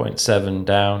was 1.7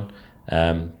 down.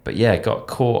 But yeah, got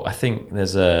caught. I think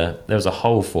there was a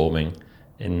hole forming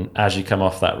as you come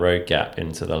off that road gap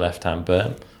into the left-hand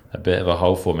berm, a bit of a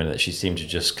hole forming that she seemed to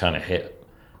just kind of hit,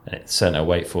 and it sent her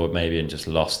weight forward maybe and just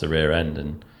lost the rear end,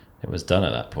 and it was done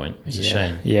at that point. It's a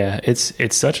shame. Yeah,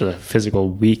 it's such a physical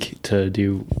week to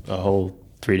do a whole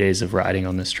 3 days of riding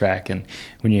on this track, and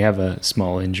when you have a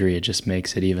small injury, it just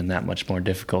makes it even that much more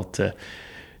difficult to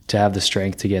have the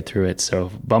strength to get through it. So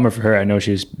bummer for her. I know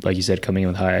she was, like you said, coming in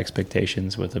with high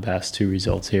expectations with the past 2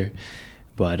 results here,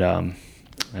 but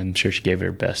I'm sure she gave it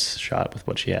her best shot with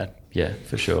what she had. Yeah,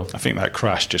 for sure. I think that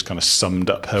crash just kind of summed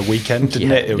up her weekend,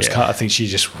 didn't it? It was kind of, I think she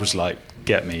just was like,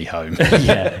 get me home.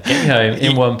 Get me home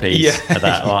in one piece. Yeah.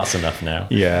 That's enough now.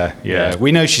 Yeah.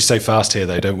 We know she's so fast here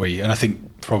though, don't we? And I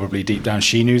think probably deep down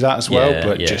she knew that as well,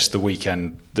 but just the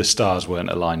weekend, the stars weren't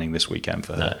aligning this weekend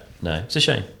for her. No, it's a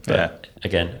shame. But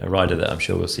again, a rider that I'm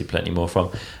sure we'll see plenty more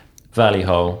from. Valley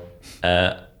Hole,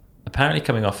 apparently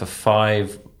coming off a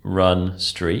 5-win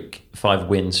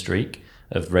streak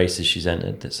of races she's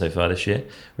entered so far this year,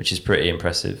 which is pretty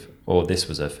impressive. Or this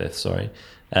was her 5th, sorry.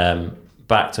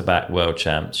 Back-to-back world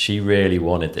champs. She really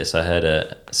wanted this. I heard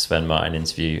a Sven Martin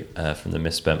interview from the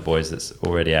Misspent Boys that's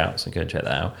already out, so go and check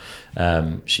that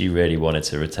out. She really wanted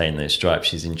to retain those stripes.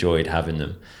 She's enjoyed having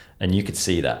them. And you could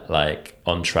see that, like,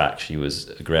 on track, she was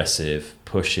aggressive,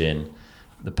 pushing.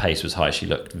 The pace was high. She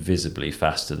looked visibly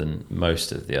faster than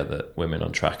most of the other women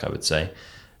on track, I would say.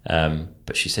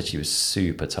 But she said she was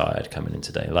super tired coming in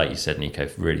today. Like you said, Nico,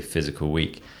 really physical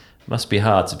week. Must be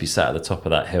hard to be sat at the top of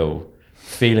that hill,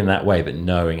 feeling that way, but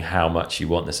knowing how much you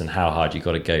want this and how hard you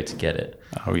got to go to get it.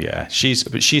 Oh yeah,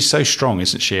 she's so strong,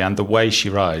 isn't she? And the way she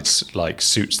rides like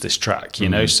suits this track, you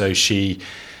know. So she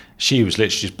was literally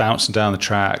just bouncing down the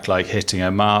track, like hitting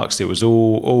her marks. It was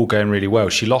all going really well.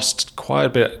 She lost quite a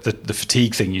bit. The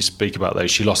fatigue thing you speak about, though,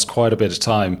 she lost quite a bit of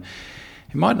time.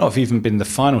 It might not have even been the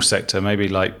final sector, maybe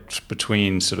like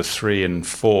between sort of 3 and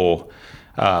 4,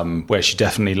 where she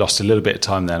definitely lost a little bit of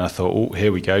time then. I thought, oh,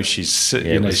 here we go. She's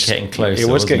it was getting close. It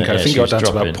was getting close. I think it got down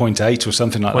to about 0.8 or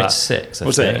something like that. 0.6,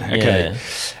 was it? Okay. Yeah.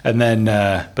 And then,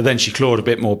 but then she clawed a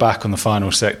bit more back on the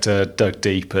final sector, dug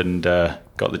deep, and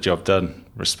got the job done.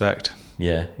 Respect.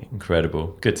 Yeah,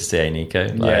 incredible. Good to see, Nico.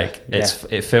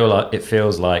 It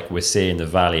feels like we're seeing the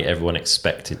Valley everyone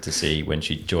expected to see when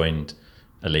she joined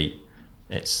Elite.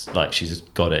 It's like she's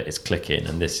got it, it's clicking,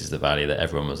 and this is the Valley that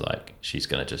everyone was like, she's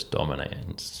going to just dominate,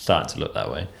 and it's starting to look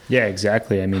that way. Yeah,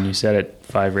 exactly. I mean, you said it,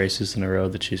 5 races in a row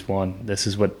that she's won. This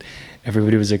is what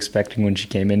everybody was expecting when she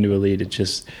came into Elite.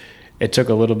 It took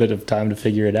a little bit of time to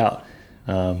figure it out.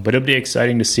 But it'll be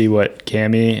exciting to see what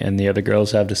Cammie and the other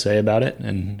girls have to say about it,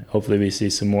 and hopefully we see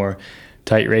some more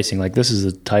tight racing. Like, this is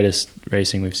the tightest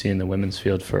racing we've seen in the women's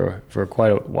field for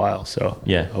quite a while, so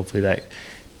yeah, hopefully that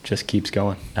just keeps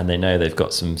going. And they know they've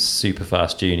got some super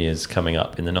fast juniors coming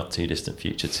up in the not too distant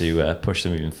future to push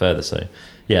them even further, so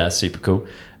yeah, that's super cool.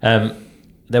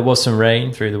 There was some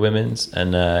rain through the women's,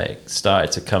 and it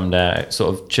started to come down. It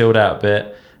sort of chilled out a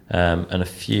bit, and a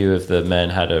few of the men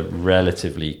had a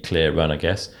relatively clear run, I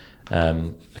guess.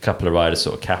 A couple of riders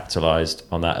sort of capitalised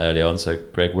on that early on. So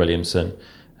Greg Williamson,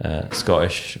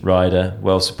 Scottish rider,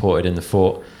 well supported in the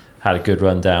Fort, had a good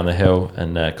run down the hill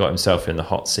and got himself in the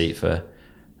hot seat for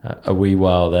a wee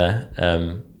while there.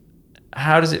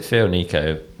 How does it feel,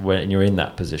 Nico, when you're in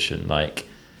that position? Like,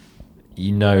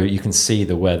 you know, you can see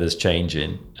the weather's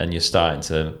changing and you're starting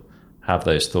to have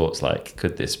those thoughts like,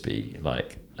 could this be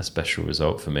like a special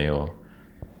result for me? Or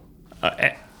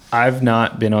I've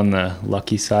not been on the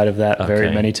lucky side of that very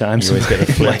Okay. many times. You always get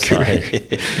the in my flip career.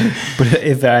 side. But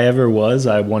if I ever was,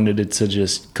 I wanted it to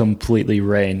just completely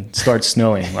rain, start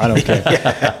snowing. I don't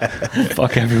care.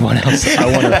 Fuck everyone else. I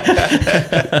want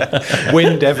to.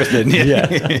 Wind, everything. Yeah.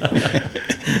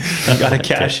 You got to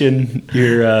cash in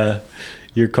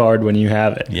your card when you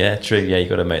have it. Yeah, true. Yeah, you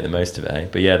got to make the most of it. Eh?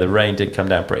 But yeah, the rain did come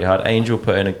down pretty hard. Angel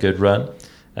put in a good run,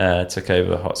 took over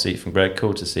the hot seat from Greg.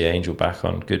 Cool to see Angel back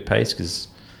on good pace because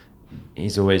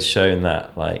he's always shown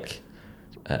that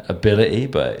ability,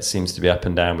 but it seems to be up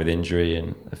and down with injury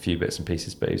and a few bits and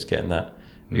pieces. But he was getting that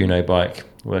Uno bike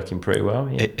working pretty well.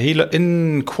 Yeah. He looked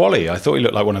in quali. I thought he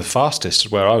looked like one of the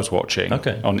fastest where I was watching.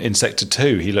 Okay. In sector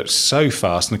 2, he looked so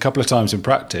fast, and a couple of times in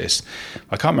practice,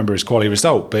 I can't remember his quali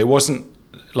result, but it wasn't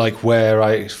like where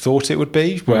I thought it would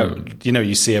be. Where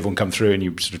you see everyone come through and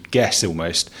you sort of guess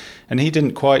almost, and he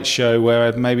didn't quite show where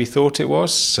I maybe thought it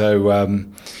was. So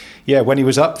when he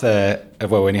was up there,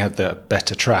 when he had the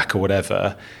better track or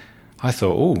whatever, I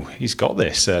thought, oh, he's got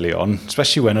this early on,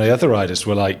 especially when the other riders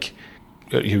were like,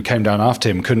 who came down after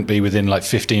him couldn't be within like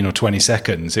 15 or 20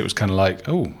 seconds. It was kind of like,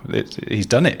 he's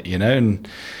done it,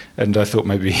 and I thought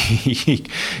maybe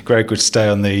Greg would stay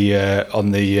on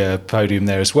the podium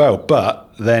there as well. But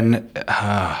then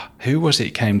who was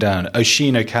it came down?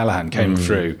 Oisin O'Callaghan came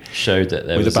through, Showed that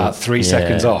there with was about 3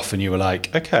 seconds off, and you were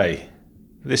like, okay,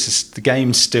 the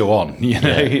game's still on.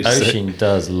 Oisin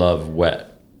does love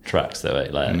wet tracks though.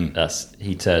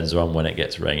 He turns on when it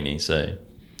gets rainy. So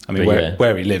I mean,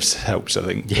 where he lives helps, I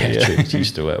think. Yeah, true. It's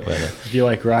used to wet weather. If you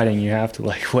like riding, you have to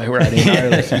like riding in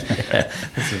Ireland.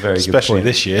 That's a very good Especially point.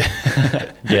 this year.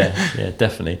 Yeah,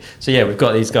 definitely. So yeah, we've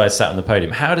got these guys sat on the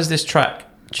podium. How does this track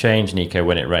change, Nico,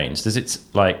 when it rains? Does it,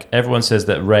 like, everyone says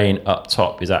that rain up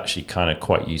top is actually kind of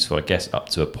quite useful, I guess, up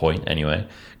to a point anyway,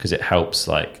 because it helps,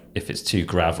 like, if it's too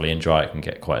gravelly and dry, it can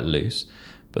get quite loose.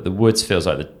 But the woods feels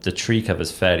like the tree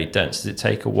cover's fairly dense. Does it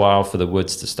take a while for the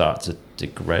woods to start to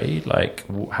degrade? Like,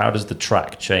 how does the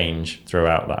track change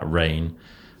throughout that rain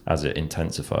as it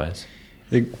intensifies?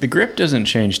 The grip doesn't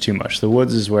change too much. The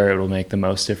woods is where it will make the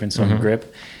most difference on the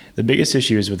grip. The biggest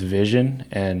issue is with vision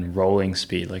and rolling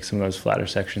speed. Like some of those flatter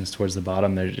sections towards the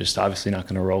bottom, they're just obviously not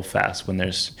going to roll fast when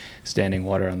there's standing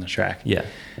water on the track. Yeah.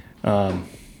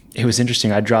 It was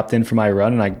interesting. I dropped in for my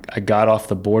run and I got off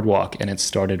the boardwalk and it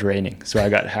started raining. So I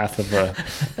got half of a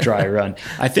dry run.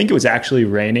 I think it was actually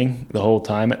raining the whole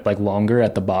time, like longer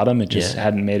at the bottom. It just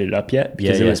hadn't made it up yet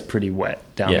because it was pretty wet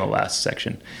down the last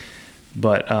section.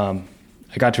 But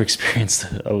I got to experience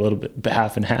a little bit,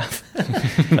 half and half.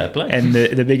 Fair play. And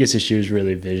the biggest issue is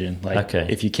really vision. Like Okay.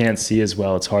 if you can't see as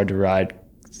well, it's hard to ride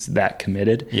that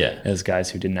committed Yeah. as guys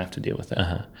who didn't have to deal with it.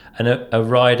 And are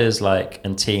riders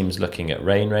and teams looking at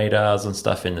rain radars and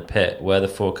stuff in the pit? Where the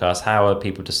forecast? How are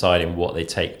people deciding what they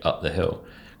take up the hill?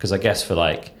 Because I guess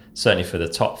certainly for the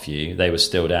top few, they were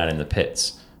still down in the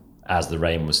pits as the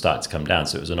rain was starting to come down.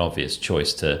 So it was an obvious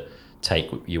choice to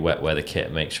take your wet weather kit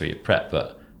and make sure you're prepped.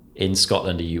 But in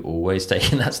Scotland, are you always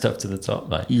taking that stuff to the top?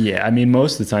 Yeah, I mean,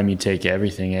 most of the time you take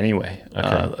everything anyway.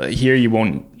 Okay. Here you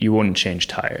won't change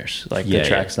tires. Like the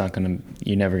track's not gonna,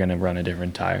 you're never gonna run a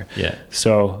different tire. Yeah.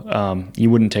 So you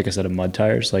wouldn't take a set of mud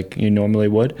tires like you normally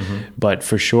would. But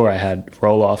for sure, I had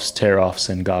roll-offs, tear-offs,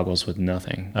 and goggles with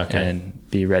nothing. Okay.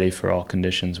 And be ready for all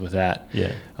conditions with that.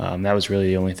 Yeah. That was really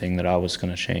the only thing that I was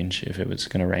gonna change if it was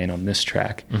gonna rain on this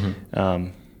track.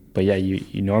 But yeah,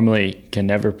 you normally can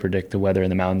never predict the weather in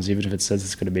the mountains. Even if it says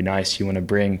it's going to be nice, you want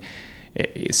to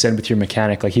send with your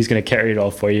mechanic, like he's going to carry it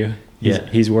all for you.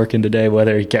 He's working today,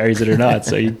 whether he carries it or not.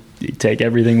 So you take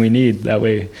everything we need. That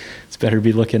way it's better to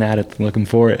be looking at it than looking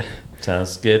for it.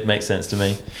 Sounds good. Makes sense to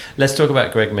me. Let's talk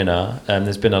about Greg Minnaar.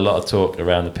 There's been a lot of talk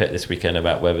around the pit this weekend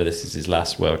about whether this is his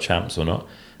last World Champs or not.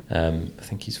 I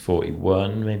think he's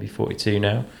 41, maybe 42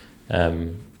 now.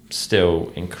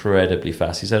 Still incredibly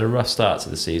fast. He's had a rough start to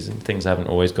the season. Things haven't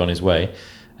always gone his way.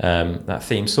 That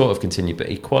theme sort of continued, but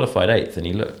he qualified 8th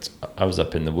and I was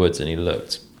up in the woods and he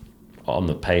looked on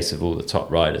the pace of all the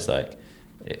top riders. Like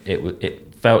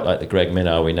it felt like the Greg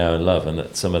Minnaar we know and love, and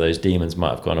that some of those demons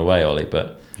might have gone away, Ollie,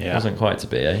 but it wasn't quite to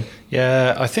be, eh?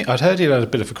 Yeah, I think I'd heard he had a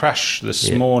bit of a crash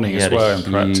this morning as well in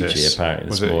practice. Apparently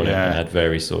this morning, and had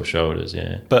very sore shoulders,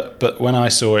 But when I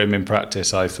saw him in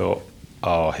practice, I thought,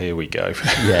 oh, here we go.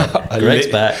 Yeah, Greg's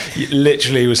back.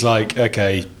 Literally was like,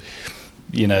 okay,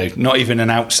 not even an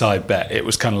outside bet. It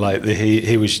was kind of like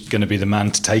he was going to be the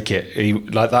man to take it. He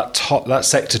like that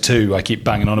sector 2 I keep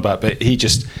banging on about, but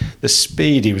the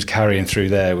speed he was carrying through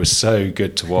there was so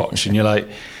good to watch. And you're like,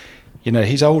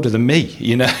 he's older than me,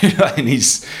 and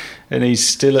he's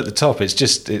still at the top.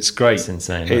 It's great. It's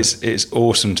insane. It's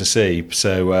awesome to see.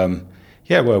 So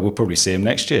Yeah, well, we'll probably see him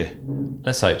next year.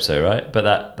 Let's hope so, right?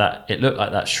 But that it looked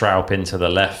like that Schraub into the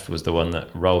left was the one that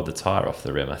rolled the tyre off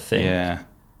the rim, I think. Yeah.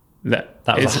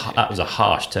 That was a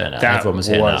harsh turnout. Everyone was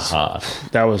hitting that hard.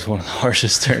 That was one of the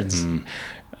harshest turns. And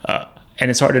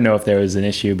it's hard to know if there was an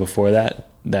issue before that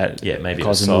maybe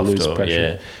caused him to lose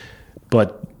pressure. Yeah.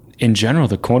 But in general,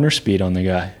 the corner speed on the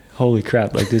guy, holy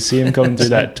crap. Like to see him coming through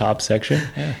that top section,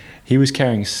 he was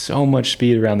carrying so much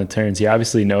speed around the turns. He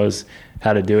obviously knows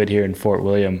how to do it here in Fort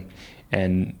William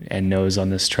and knows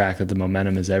on this track that the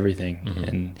momentum is everything. Mm-hmm.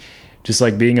 And just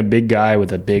like being a big guy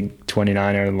with a big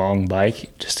 29er long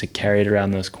bike, just to carry it around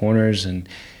those corners and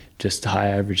just high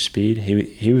average speed,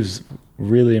 he was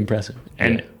really impressive.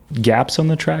 And gaps on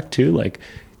the track too, like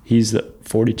he's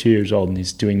 42 years old and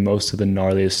he's doing most of the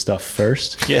gnarliest stuff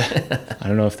first. Yeah. I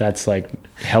don't know if that's like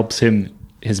helps him,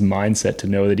 his mindset to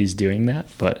know that he's doing that,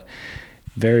 but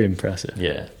very impressive.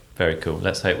 Yeah, very cool.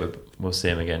 Let's hope we'll see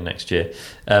him again next year.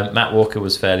 Matt Walker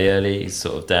was fairly early. He's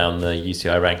sort of down the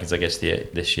UCI rankings, I guess,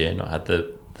 this year, not had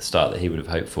the start that he would have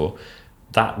hoped for.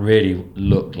 That really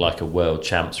looked like a world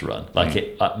champs run.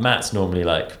 Like Matt's normally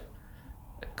like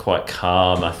quite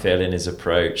calm, I feel, in his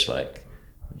approach, like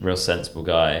real sensible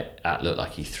guy. That looked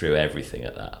like he threw everything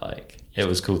at that. Like it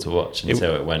was cool to watch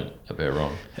until it went a bit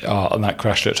wrong. Oh, and that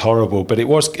crash looked horrible, but it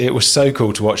was so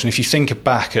cool to watch. And if you think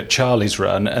back at Charlie's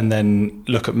run and then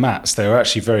look at Matt's, they were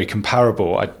actually very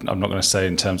comparable. I'm not going to say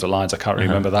in terms of lines, I can't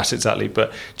remember that exactly,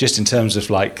 but just in terms of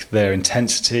like their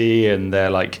intensity and their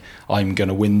like, I'm going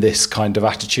to win this kind of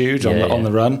attitude on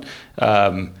the run.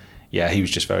 He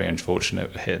was just very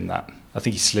unfortunate hitting that. I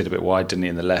think he slid a bit wide, didn't he,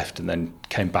 in the left, and then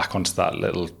came back onto that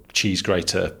little cheese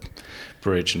grater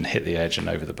bridge and hit the edge and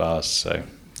over the bars. So,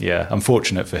 yeah,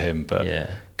 unfortunate for him, but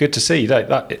good to see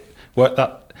that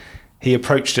he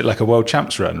approached it like a world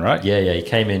champs run, right? Yeah, he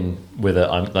came in with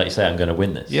like you say, I'm going to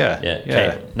win this.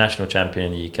 Yeah. National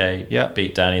champion in the UK. Yeah,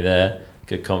 beat Danny there.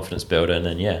 Good confidence builder, and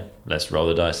then let's roll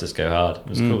the dice, let's go hard. It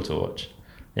was cool to watch.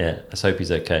 Yeah, let's hope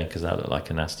he's okay because that looked like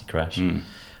a nasty crash.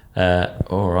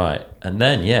 All right, and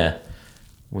then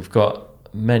we've got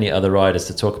many other riders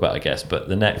to talk about, I guess, but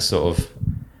the next sort of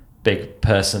big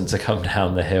person to come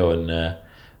down the hill and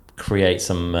create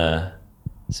some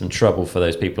trouble for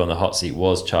those people on the hot seat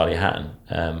was Charlie Hatton.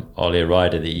 Ollie, a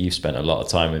rider that you've spent a lot of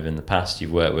time with in the past,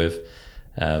 you've worked with,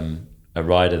 a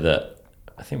rider that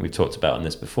I think we've talked about on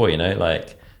this before,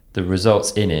 like the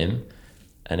results in him,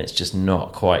 and it's just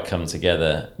not quite come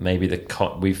together. Maybe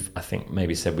I think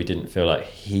maybe said we didn't feel like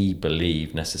he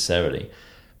believed necessarily.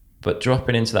 But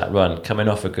dropping into that run, coming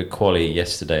off a good quali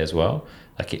yesterday as well,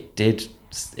 like it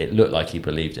looked like he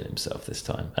believed in himself this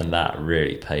time, and that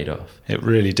really paid off. It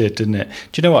really did, didn't it?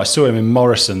 Do you know what? I saw him in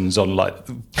Morrison's on like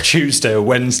Tuesday or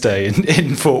Wednesday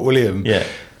in Fort William. Yeah,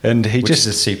 and he which just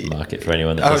is a supermarket for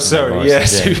anyone that doesn't know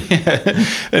Morrison's.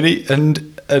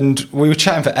 And we were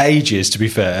chatting for ages, to be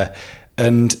fair,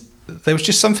 and there was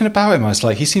just something about him. I was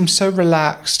like, he seems so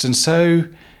relaxed and so.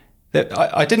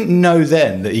 I didn't know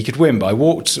then that he could win, but I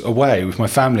walked away with my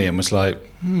family and was like,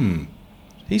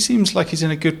 he seems like he's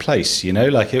in a good place,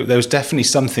 like there was definitely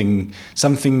something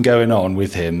going on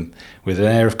with him, with an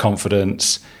air of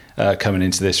confidence coming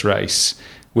into this race,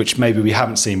 which maybe we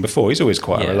haven't seen before. He's always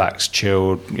quite a relaxed,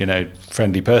 chilled,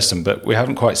 friendly person, but we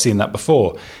haven't quite seen that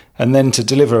before. And then to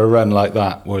deliver a run like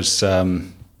that was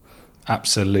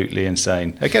absolutely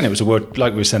insane. Again, it was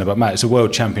like we were saying about Matt, it's a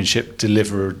world championship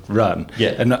delivered run.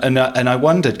 Yeah. And I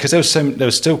wondered, because there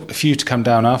was still a few to come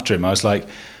down after him. I was like,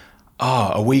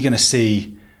 are we going to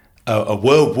see a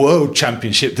world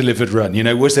championship delivered run?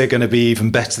 Was there going to be even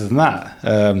better than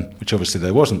that? Which obviously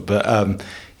there wasn't. But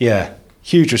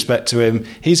huge respect to him.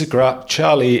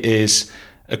 Charlie is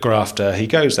a grafter. He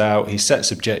goes out, he sets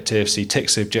objectives, he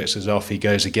ticks the objectives off, he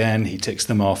goes again, he ticks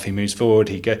them off, he moves forward,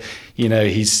 he's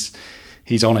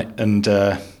on it, and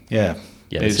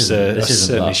this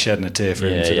certainly shedding a tear for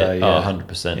him today. Yeah. Oh,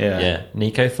 100%. Yeah.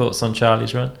 Nico, thoughts on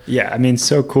Charlie's run? Yeah, I mean,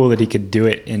 so cool that he could do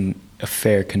it in a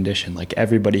fair condition. Like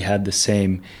everybody had the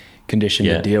same condition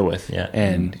to deal with. Yeah.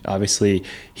 And obviously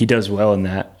he does well in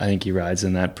that. I think he rides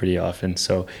in that pretty often.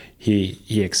 So he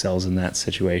excels in that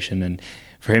situation. And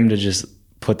for him to just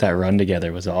put that run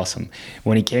together was awesome.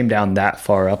 When he came down that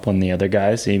far up on the other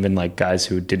guys, even like guys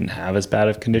who didn't have as bad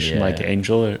of condition, like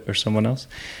Angel or someone else,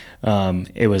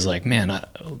 it was like, man,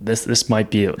 this might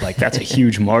be like, that's a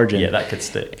huge margin. Yeah, that could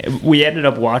stick. We ended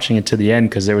up watching it to the end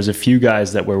because there was a few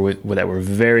guys that were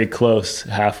very close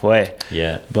halfway.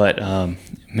 Yeah. But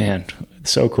man,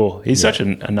 so cool. He's such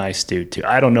a nice dude too.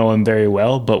 I don't know him very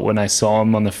well, but when I saw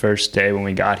him on the first day when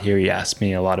we got here, he asked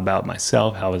me a lot about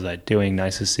myself. How was I doing?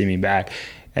 Nice to see me back.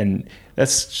 and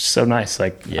that's just so nice.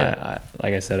 Like, like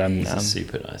I said, He's a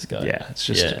super nice guy. Yeah, it's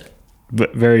just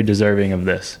very deserving of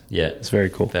this. Yeah, it's very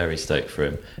cool. Very stoked for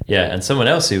him. Yeah, and someone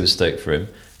else who was stoked for him,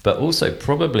 but also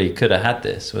probably could have had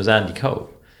this, was Andy Cole.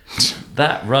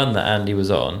 That run that Andy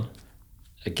was on,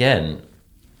 again,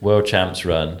 world champs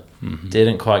run,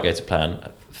 didn't quite go to plan.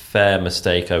 Fair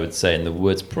mistake, I would say, in the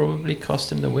woods. Probably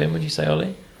cost him the win, would you say,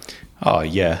 Ollie? Oh,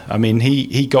 yeah. I mean,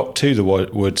 he got to the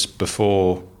woods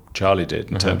before Charlie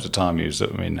did in terms of time. He was,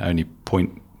 only only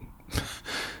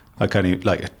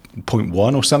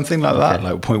 0.1 or something like that,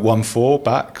 like 0.14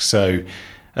 back. So,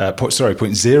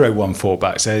 0.014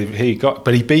 back. So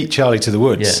he beat Charlie to the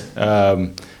woods. Yeah.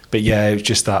 But yeah, it was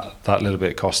just that little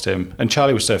bit cost him. And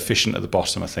Charlie was so efficient at the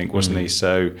bottom, I think, wasn't he?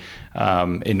 So,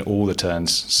 in all the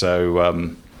turns.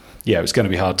 So, yeah, it was going to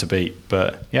be hard to beat.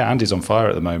 But yeah, Andy's on fire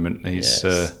at the moment. He's, he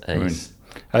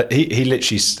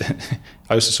literally,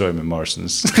 I also saw him in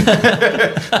Morrison's.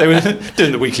 They were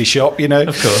doing the weekly shop,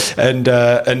 Of course.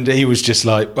 And he was just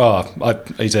like,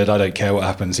 he said, I don't care what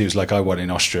happens. He was like, I won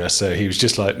in Austria. So he was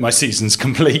just like, my season's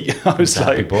complete. I was like,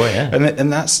 happy boy, yeah.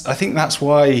 And I think that's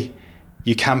why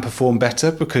you can perform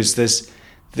better, because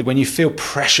when you feel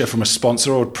pressure from a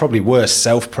sponsor, or probably worse,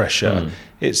 self-pressure,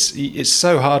 it's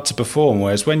so hard to perform.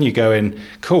 Whereas when you go in,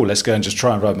 cool, let's go and just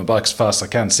try and ride my bike as fast as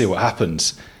I can, see what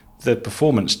happens, the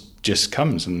performance just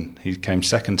comes, and he came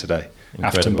second today.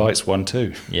 Afton Bikes won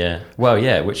too. Yeah. Well,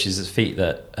 yeah, which is a feat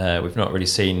that we've not really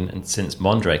seen since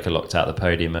Mondraker locked out the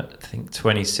podium at, I think,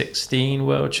 2016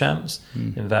 World Champs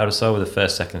in Val di Sole with the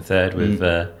first, second, third with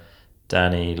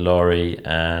Danny, Laurie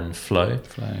and Flo.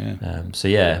 So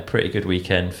yeah, pretty good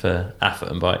weekend for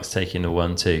Atherton Bikes taking the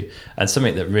 1-2. And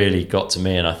something that really got to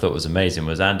me and I thought was amazing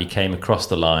was Andy came across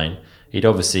the line. He'd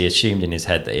obviously assumed in his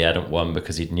head that he hadn't won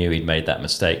because he knew he'd made that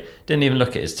mistake. Didn't even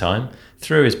look at his time.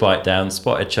 Threw his bike down,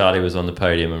 spotted Charlie was on the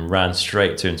podium and ran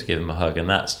straight to him to give him a hug. And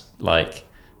that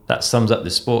sums up the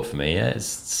sport for me. Yeah, it's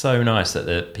so nice that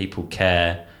the people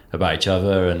care about each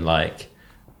other, and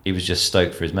he was just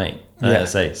stoked for his mate.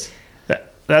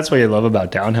 That's what you love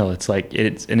about downhill. It's like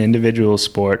it's an individual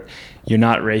sport. You're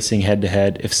not racing head to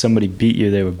head. If somebody beat you,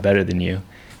 they were better than you.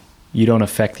 You don't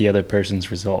affect the other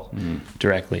person's result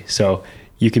directly. So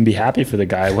you can be happy for the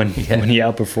guy when he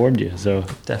outperformed you. So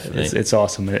definitely, it's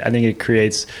awesome. I think it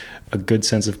creates a good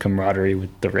sense of camaraderie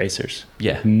with the racers.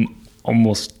 Yeah,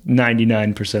 almost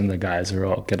 99% of the guys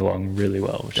all get along really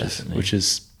well, which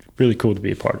is really cool to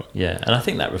be a part of. Yeah, and I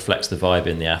think that reflects the vibe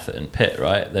in the Atherton pit,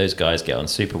 right? Those guys get on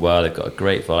super well. They've got a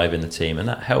great vibe in the team, and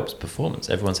that helps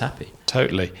performance. Everyone's happy.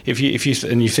 Totally. If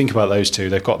you think about those two,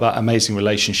 they've got that amazing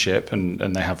relationship, and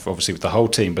they have obviously with the whole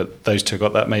team, but those two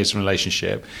got that amazing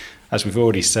relationship. As we've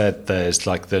already said, there's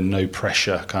the no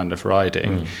pressure kind of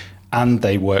riding. And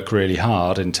they work really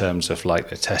hard in terms of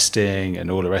the testing and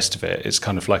all the rest of it. It's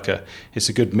kind of it's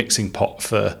a good mixing pot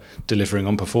for delivering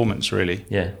on performance, really.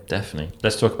 Yeah, definitely.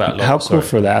 Let's talk about how cool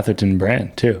for the Atherton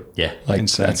brand too. Yeah,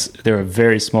 they're a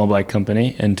very small bike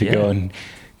company, and to go and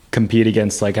compete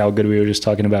against how good we were just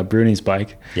talking about Bruni's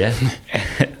bike. Yeah,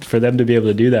 for them to be able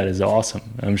to do that is awesome.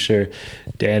 I'm sure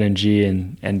Dan and G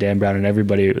and Dan Brown and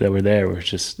everybody that were there were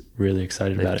just really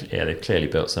excited about it. Yeah, they've clearly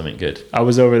built something good. I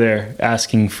was over there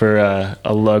asking for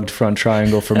a lugged front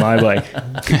triangle for my bike.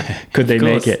 Could they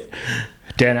make it?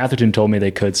 Dan Atherton told me they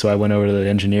could, so I went over to the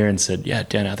engineer and said, yeah,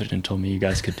 Dan Atherton told me you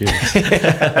guys could do this.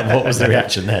 What was the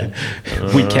reaction then?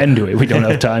 We can do it. We don't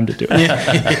have time to do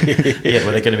it. Yeah,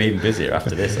 well, they're going to be even busier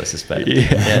after this, I suspect.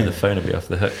 Yeah, the phone will be off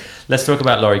the hook. Let's talk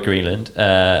about Laurie Greenland,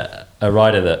 a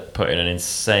rider that put in an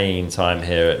insane time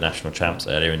here at National Champs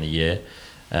earlier in the year,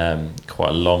 quite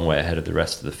a long way ahead of the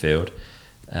rest of the field,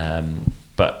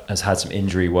 but has had some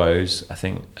injury woes. I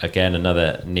think, again,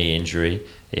 another knee injury.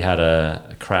 He had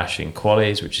a crash in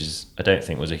qualies, which I don't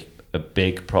think was a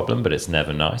big problem, but it's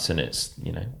never nice, and it's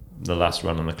the last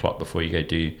run on the clock before you go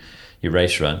do your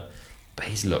race run. But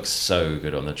he's looked so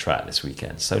good on the track this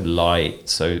weekend, so light,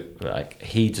 so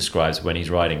he describes when he's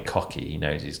riding cocky, he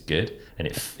knows he's good, and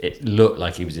it looked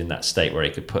like he was in that state where he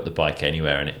could put the bike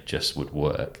anywhere and it just would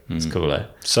work. It's cool, eh?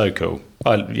 So cool.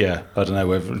 I don't know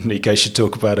whether Nico should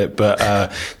talk about it, but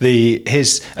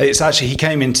it's actually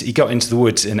he got into the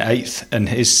woods in 8th, and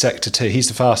his sector 2, he's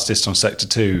the fastest on sector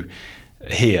 2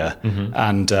 here,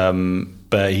 and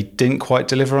but he didn't quite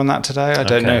deliver on that today. I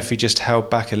don't know if he just held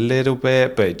back a little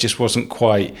bit, but it just wasn't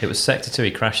quite. It was sector 2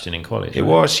 he crashed in quality. It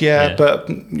was, yeah, but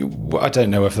I don't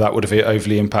know if that would have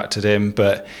overly impacted him.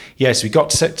 But yes, we got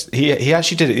to sector. He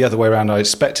actually did it the other way around. I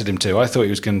expected him to. I thought he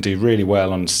was going to do really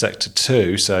well on sector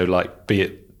 2, so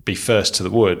be first to the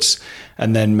woods,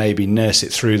 and then maybe nurse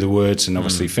it through the woods and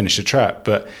obviously finish the track.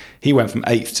 But he went from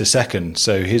 8th to 2nd,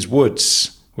 so his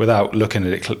woods without looking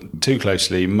at it too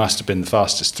closely, must have been the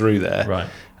fastest through there. Right.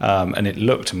 And it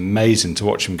looked amazing to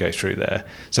watch him go through there.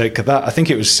 So I think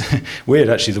it was weird,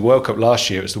 actually. The World Cup last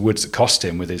year, it was the Woods that cost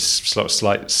him with his sort of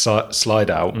slight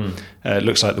slide out. It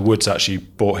looks like the Woods actually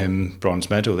bought him bronze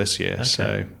medal this year. Okay.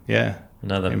 So, yeah.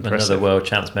 Another world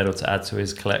champs medal to add to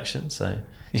his collection. So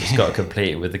he's got to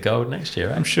complete it with the gold next year,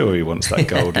 right? I'm sure he wants that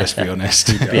gold, let's be honest.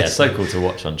 Yeah, so cool to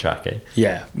watch on track, eh?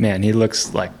 Yeah, man, he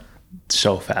looks like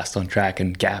so fast on track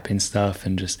and gapping stuff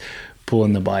and just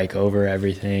pulling the bike over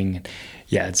everything.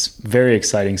 Yeah, it's very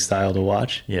exciting style to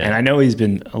watch. Yeah. And I know he's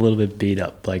been a little bit beat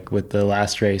up, like with the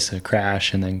last race, a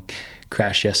crash, and then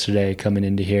crash yesterday coming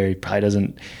into here. He probably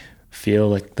doesn't feel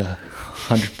like the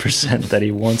 100% that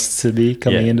he wants to be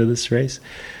coming into this race.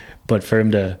 But for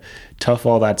him to tough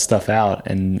all that stuff out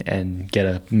and get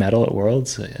a medal at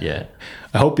Worlds, I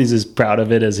hope he's as proud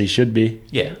of it as he should be.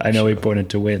 Yeah, I know he wanted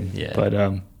to win, yeah,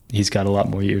 but he's got a lot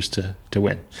more years to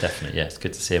win. Definitely, yeah. It's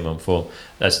good to see him on form.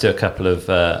 Let's do a couple of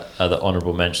other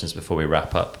honourable mentions before we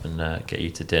wrap up and get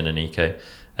you to dinner, Nico.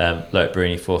 Loic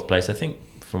Bruni, 4th place. I think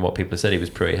from what people said, he was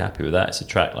pretty happy with that. It's a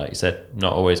track, like you said,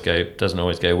 doesn't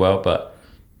always go well, but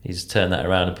he's turned that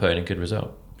around and put in a good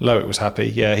result. Loic was happy.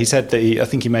 Yeah, he said that I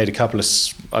think he made a couple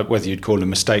of, whether you'd call them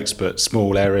mistakes, but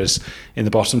small errors in the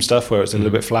bottom stuff where it's a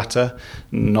little bit flatter.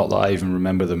 Not that I even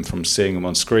remember them from seeing them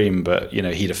on screen, but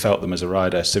he'd have felt them as a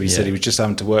rider. So he said he was just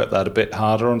having to work that a bit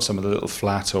harder on some of the little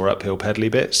flat or uphill pedally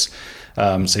bits.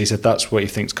 So he said that's what he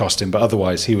thinks cost him, but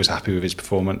otherwise he was happy with his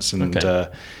performance. And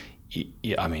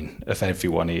I mean, of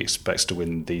everyone, he expects to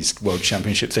win these World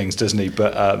Championship things, doesn't he?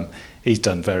 But he's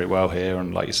done very well here,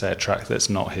 and like you say, a track that's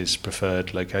not his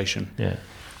preferred location. Yeah,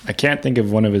 I can't think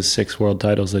of one of his 6 world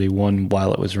titles that he won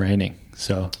while it was raining.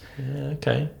 So,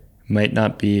 might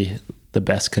not be the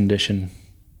best condition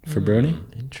for Bruni.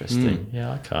 Interesting.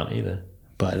 Yeah, I can't either.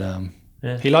 But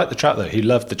he liked the track though. He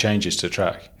loved the changes to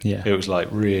track. Yeah, it was like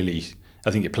really.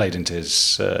 I think it played into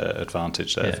his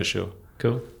advantage there for sure.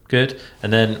 Cool, good,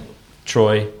 and then.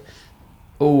 Troy,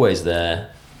 always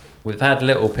there. We've had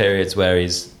little periods where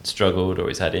he's struggled or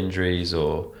he's had injuries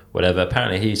or whatever.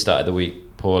 Apparently he started the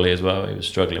week poorly as well. He was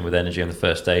struggling with energy on the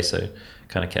first day, so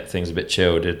kind of kept things a bit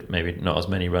chilled. Did maybe not as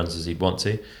many runs as he'd want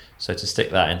to. So to stick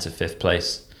that into 5th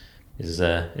place is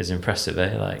impressive,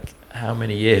 eh? Like, how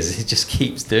many years? He just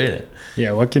keeps doing it.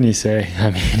 Yeah, what can you say?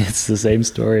 I mean, it's the same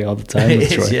story all the time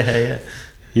with Troy. Yeah.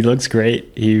 He looks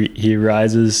great. He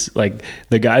rises. Like,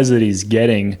 the guys that he's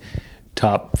getting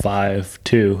top 5,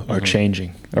 2 are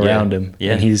changing around him,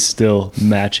 and he's still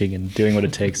matching and doing what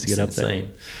it takes to get up there.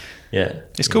 Yeah,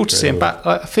 it's cool to see him back.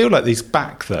 I feel like he's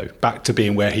back to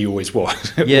being where he always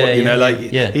was. He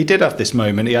did have this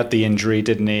moment. He had the injury,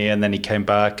 didn't he? And then he came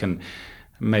back and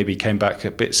maybe came back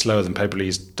a bit slower than probably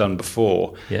he's done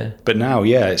before. Yeah, but now,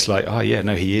 it's like,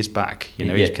 he is back.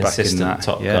 He's consistent back in that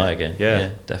top guy again.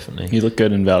 Yeah, definitely. He looked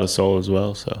good in Val di Sole as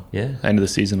well. So end of the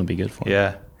season will be good for him.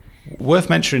 Yeah. Worth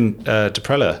mentioning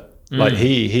Deprella. Like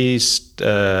he's by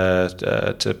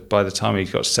the time he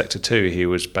got to Sector 2, he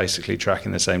was basically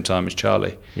tracking the same time as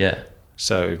Charlie. Yeah.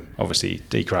 So obviously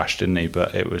he crashed, didn't he?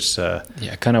 But it was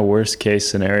kind of worst case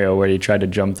scenario where he tried to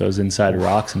jump those inside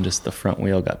rocks and just the front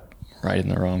wheel got right in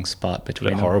the wrong spot between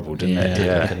them. Horrible, didn't it?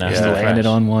 Yeah. He landed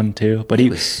on one too, but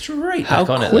he was straight back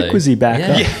on it. How quick was he back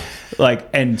up? Yeah. Like,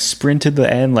 and sprinted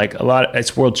the end, like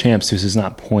it's world champs, so this is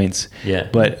not points. Yeah.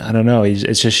 But I don't know, it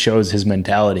just shows his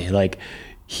mentality. Like,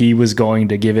 he was going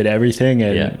to give it everything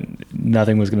and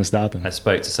nothing was going to stop him. I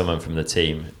spoke to someone from the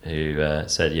team who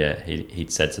said,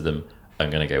 he'd said to them, I'm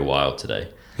going to go wild today.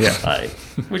 Yeah.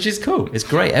 Which is cool. It's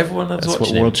great. Everyone loves watching him.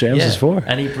 That's what world champs is for.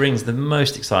 And he brings the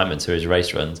most excitement to his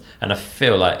race runs. And I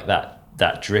feel like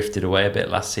that drifted away a bit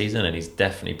last season, and he's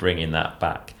definitely bringing that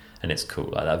back. And it's cool.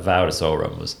 Like, that Val di Sole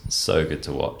run was so good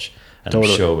to watch. And I'm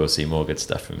sure we'll see more good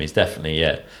stuff from him. He's definitely,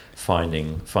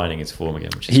 finding his form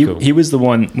again, which is cool. He was the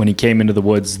one, when he came into the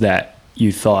Woods, that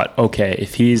you thought, okay,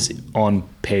 if he's on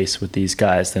pace with these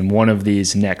guys, then one of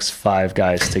these next 5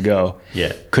 guys to go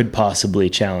could possibly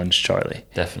challenge Charlie.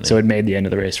 Definitely. So it made the end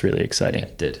of the race really exciting. Yeah,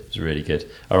 it did. It was really good.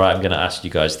 All right, I'm going to ask you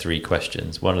guys 3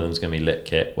 questions. One of them is going to be lit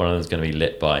kit. One of them is going to be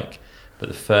lit bike. But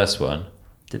the first one,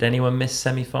 did anyone miss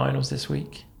semi-finals this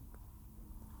week?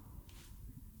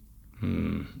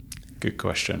 Good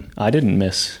question. I didn't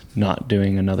miss not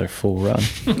doing another full run.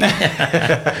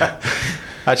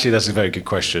 Actually, that's a very good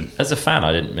question. As a fan,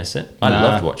 I didn't miss it. I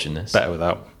loved watching this. Better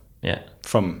without. Yeah.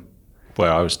 From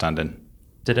where I was standing.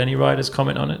 Did any riders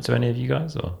comment on it to any of you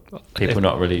guys? Or people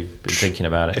not really been thinking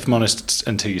about it? If I'm honest,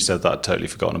 until you said that, I'd totally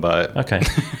forgotten about it. Okay.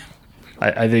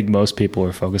 I think most people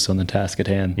were focused on the task at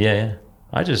hand. Yeah.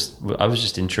 I was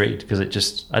just intrigued because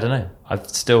I don't know. I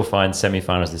still find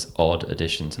semi-finals this odd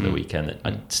addition to the weekend that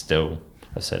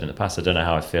I've said in the past, I don't know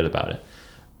how I feel about it.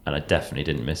 And I definitely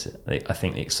didn't miss it. I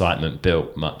think the excitement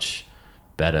built much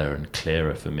better and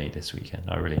clearer for me this weekend.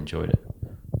 I really enjoyed it.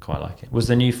 Quite like it. Was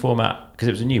the new format, because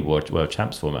it was a new World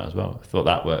Champs format as well. I thought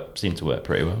that seemed to work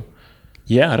pretty well.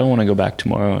 Yeah, I don't want to go back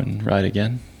tomorrow and ride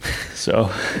again. So...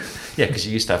 Yeah, because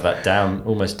you used to have that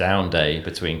almost down day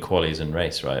between qualies and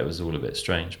race, right? It was all a bit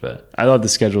strange, but I thought the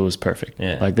schedule was perfect.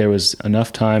 Yeah. Like there was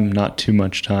enough time, not too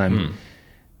much time.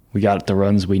 We got the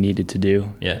runs we needed to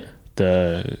do. Yeah.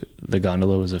 The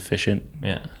gondola was efficient.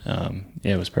 Yeah.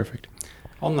 It was perfect.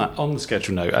 On the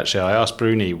schedule note, actually, I asked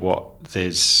Bruni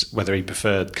whether he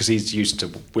preferred, because he's used to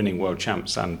winning World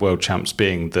Champs and World Champs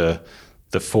being the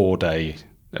 4-day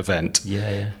event.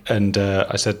 Yeah. And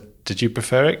I said, did you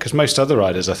prefer it? Because most other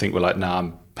riders, I think, were like, "Nah,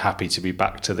 I'm happy to be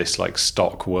back to this like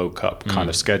stock World Cup kind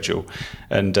of schedule."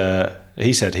 And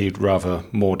he said he'd rather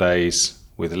more days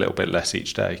with a little bit less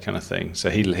each day, kind of thing.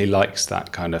 So he likes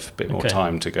that kind of bit more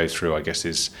time to go through, I guess,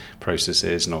 his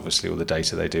processes and obviously all the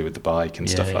data they do with the bike and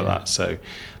stuff like that. So,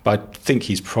 but I think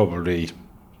he's probably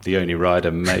the only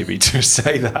rider maybe to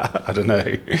say that. I don't know.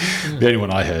 The only one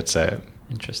I heard say it.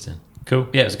 Interesting. Cool.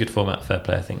 Yeah, it was a good format. Fair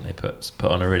play. I think they put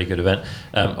on a really good event.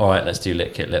 All right, let's do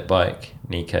lit kit, lit bike.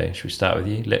 Nico, should we start with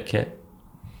you? Lit kit,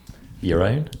 your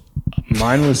own?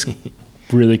 Mine was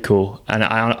really cool, and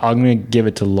I'm going to give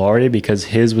it to Laurie because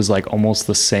his was like almost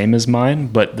the same as mine,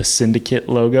 but the Syndicate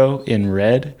logo in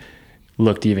red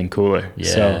looked even cooler. Yeah,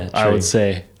 so true. I would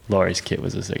say Laurie's kit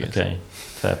was the sickest. Okay,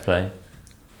 fair play.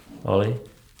 Ollie?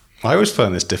 I always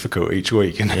find this difficult each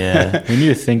week. And Yeah. We need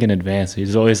to think in advance.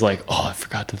 He's always like, "Oh, I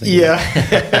forgot to think."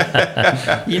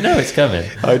 You know it's coming.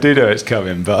 I do know it's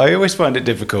coming, but I always find it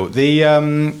difficult.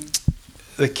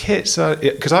 The kits are,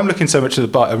 because I'm looking so much at the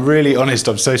bike. I'm really honest.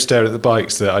 I'm so staring at the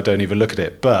bikes that I don't even look at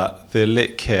it. But the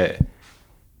lit kit.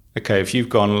 Okay, if you've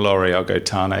gone Laurie, I'll go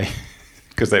Tane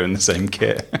because they were in the same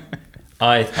kit.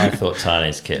 I thought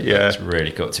Tane's kit Yeah. looked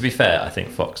really cool. To be fair, I think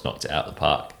Fox knocked it out of the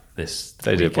park this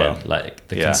They weekend. did well. Like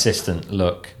the Yeah. consistent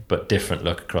look, but different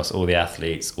look across all the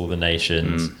athletes, all the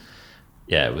nations.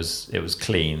 Yeah, it was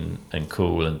clean and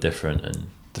cool and different. And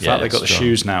The fact they got the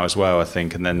shoes now as well, I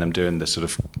think, and then them doing the sort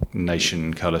of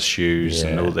nation colour shoes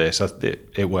and all this,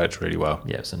 it worked really well.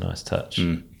 Yeah, it's a nice touch.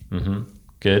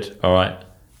 Good. All right.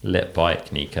 Lit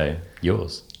bike, Nico.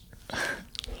 Yours.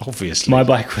 Obviously. My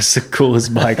bike was the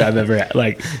coolest bike I've ever had.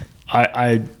 Like,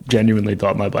 I genuinely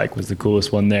thought my bike was the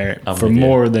coolest one there for with you.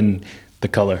 more than the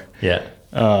color. Yeah.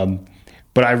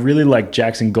 But I really liked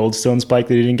Jackson Goldstone's bike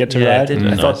that he didn't get to Yeah, it ride. did I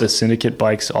look thought nice. the Syndicate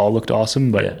bikes all looked awesome,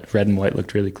 but Yeah. red and white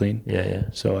looked really clean. Yeah.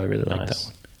 So I really liked that Nice.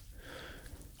 one.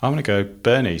 I'm going to go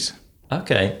Bernie's.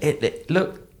 Okay. It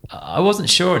looked. I wasn't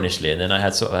sure initially, and then I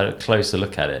had a closer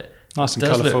look at it. Nice and It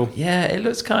does colourful. look- yeah, it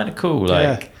looks kind of cool.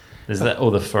 Like Yeah. there's that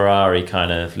all the Ferrari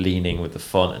kind of leaning with the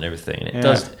font and everything. And it Yeah.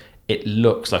 does. It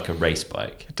looks like a race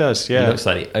bike. It does, It yeah. looks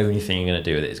like the only thing you're going to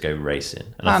do with it is go racing,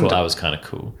 and I And- thought that was kind of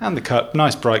cool. And the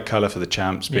nice bright colour for the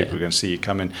champs. People Yeah. are going to see you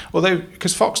coming. Although,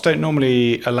 because Fox don't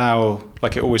normally allow,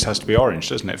 like it always has to be orange,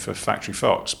 doesn't it, for factory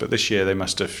Fox? But this year they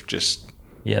must have just,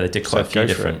 Yeah, they did quite a So few go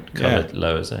for different it. coloured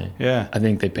lowers. Eh? yeah. I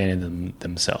think they painted them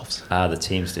themselves. The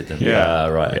teams did them. Yeah.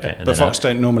 Right. Okay. And But then Fox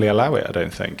don't normally allow it, I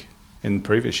don't think, in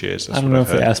previous years. That's I don't what know I've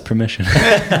if they heard. asked permission.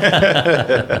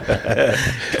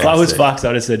 If I was Fox, I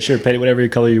would have said, sure, paint it whatever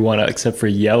color you want, except for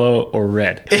yellow or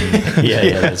red.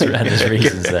 there's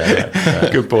reasons there.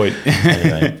 Right. Good point.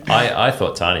 Anyway, I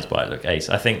thought Tiny's bike looked ace.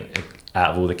 I think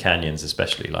out of all the canyons,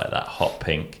 especially like that hot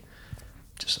pink,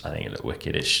 I think it looked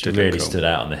wicked. It Did look really cool. stood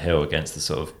out on the hill against the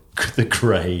sort of the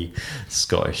grey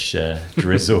Scottish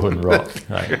drizzle and rock.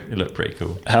 Like, it looked pretty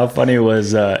cool. How funny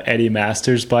was Eddie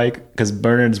Masters' bike? Because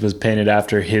Bernard's was painted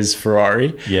after his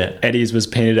Ferrari. Yeah. Eddie's was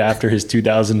painted after his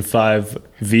 2005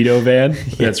 Vito van.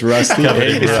 That's rusty. Covered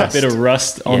in It's a rust. bit of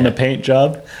rust on Yeah. the paint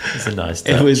job. It's a nice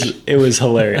touch. It was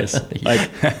hilarious.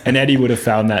 And Eddie would have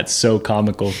found that so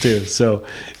comical too. So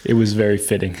it was very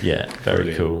fitting. Yeah, very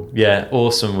Brilliant. cool. Yeah,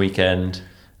 awesome weekend.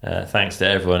 Thanks to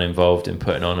everyone involved in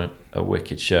putting on a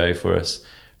wicked show for us,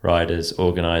 riders,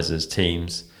 organisers,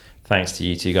 teams. Thanks to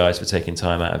you two guys for taking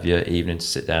time out of your evening to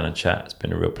sit down and chat. It's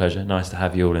been a real pleasure. Nice to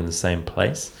have you all in the same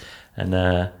place. And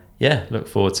look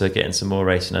forward to getting some more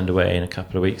racing underway in a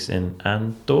couple of weeks in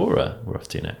Andorra. We're off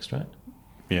to next, right?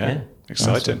 Yeah.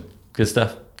 Exciting. Awesome. Good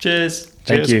stuff. Cheers.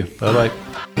 Thank Cheers. you. Bye-bye.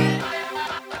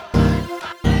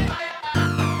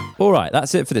 All right,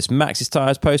 that's it for this Maxxis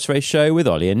Tyres post-race show with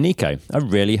Ollie and Nico. I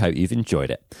really hope you've enjoyed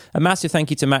it. A massive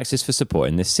thank you to Maxxis for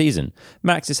supporting this season.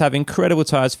 Maxxis have incredible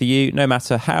tyres for you, no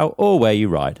matter how or where you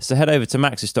ride. So head over to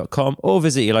maxxis.com or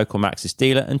visit your local Maxxis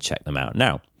dealer and check them out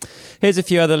now. Here's a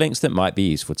few other links that might be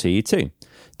useful to you too.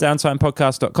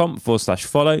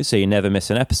 downtimepodcast.com/follow so you never miss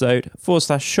an episode,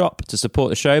 /shop to support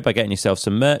the show by getting yourself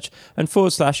some merch, and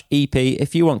 /EP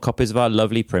if you want copies of our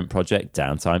lovely print project,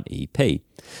 Downtime EP.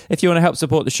 If you want to help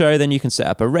support the show, then you can set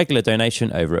up a regular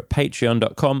donation over at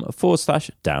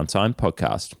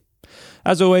patreon.com/downtimepodcast.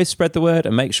 As always, spread the word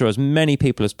and make sure as many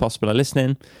people as possible are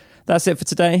listening. That's it for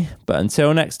today, but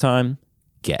until next time,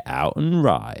 get out and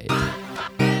ride.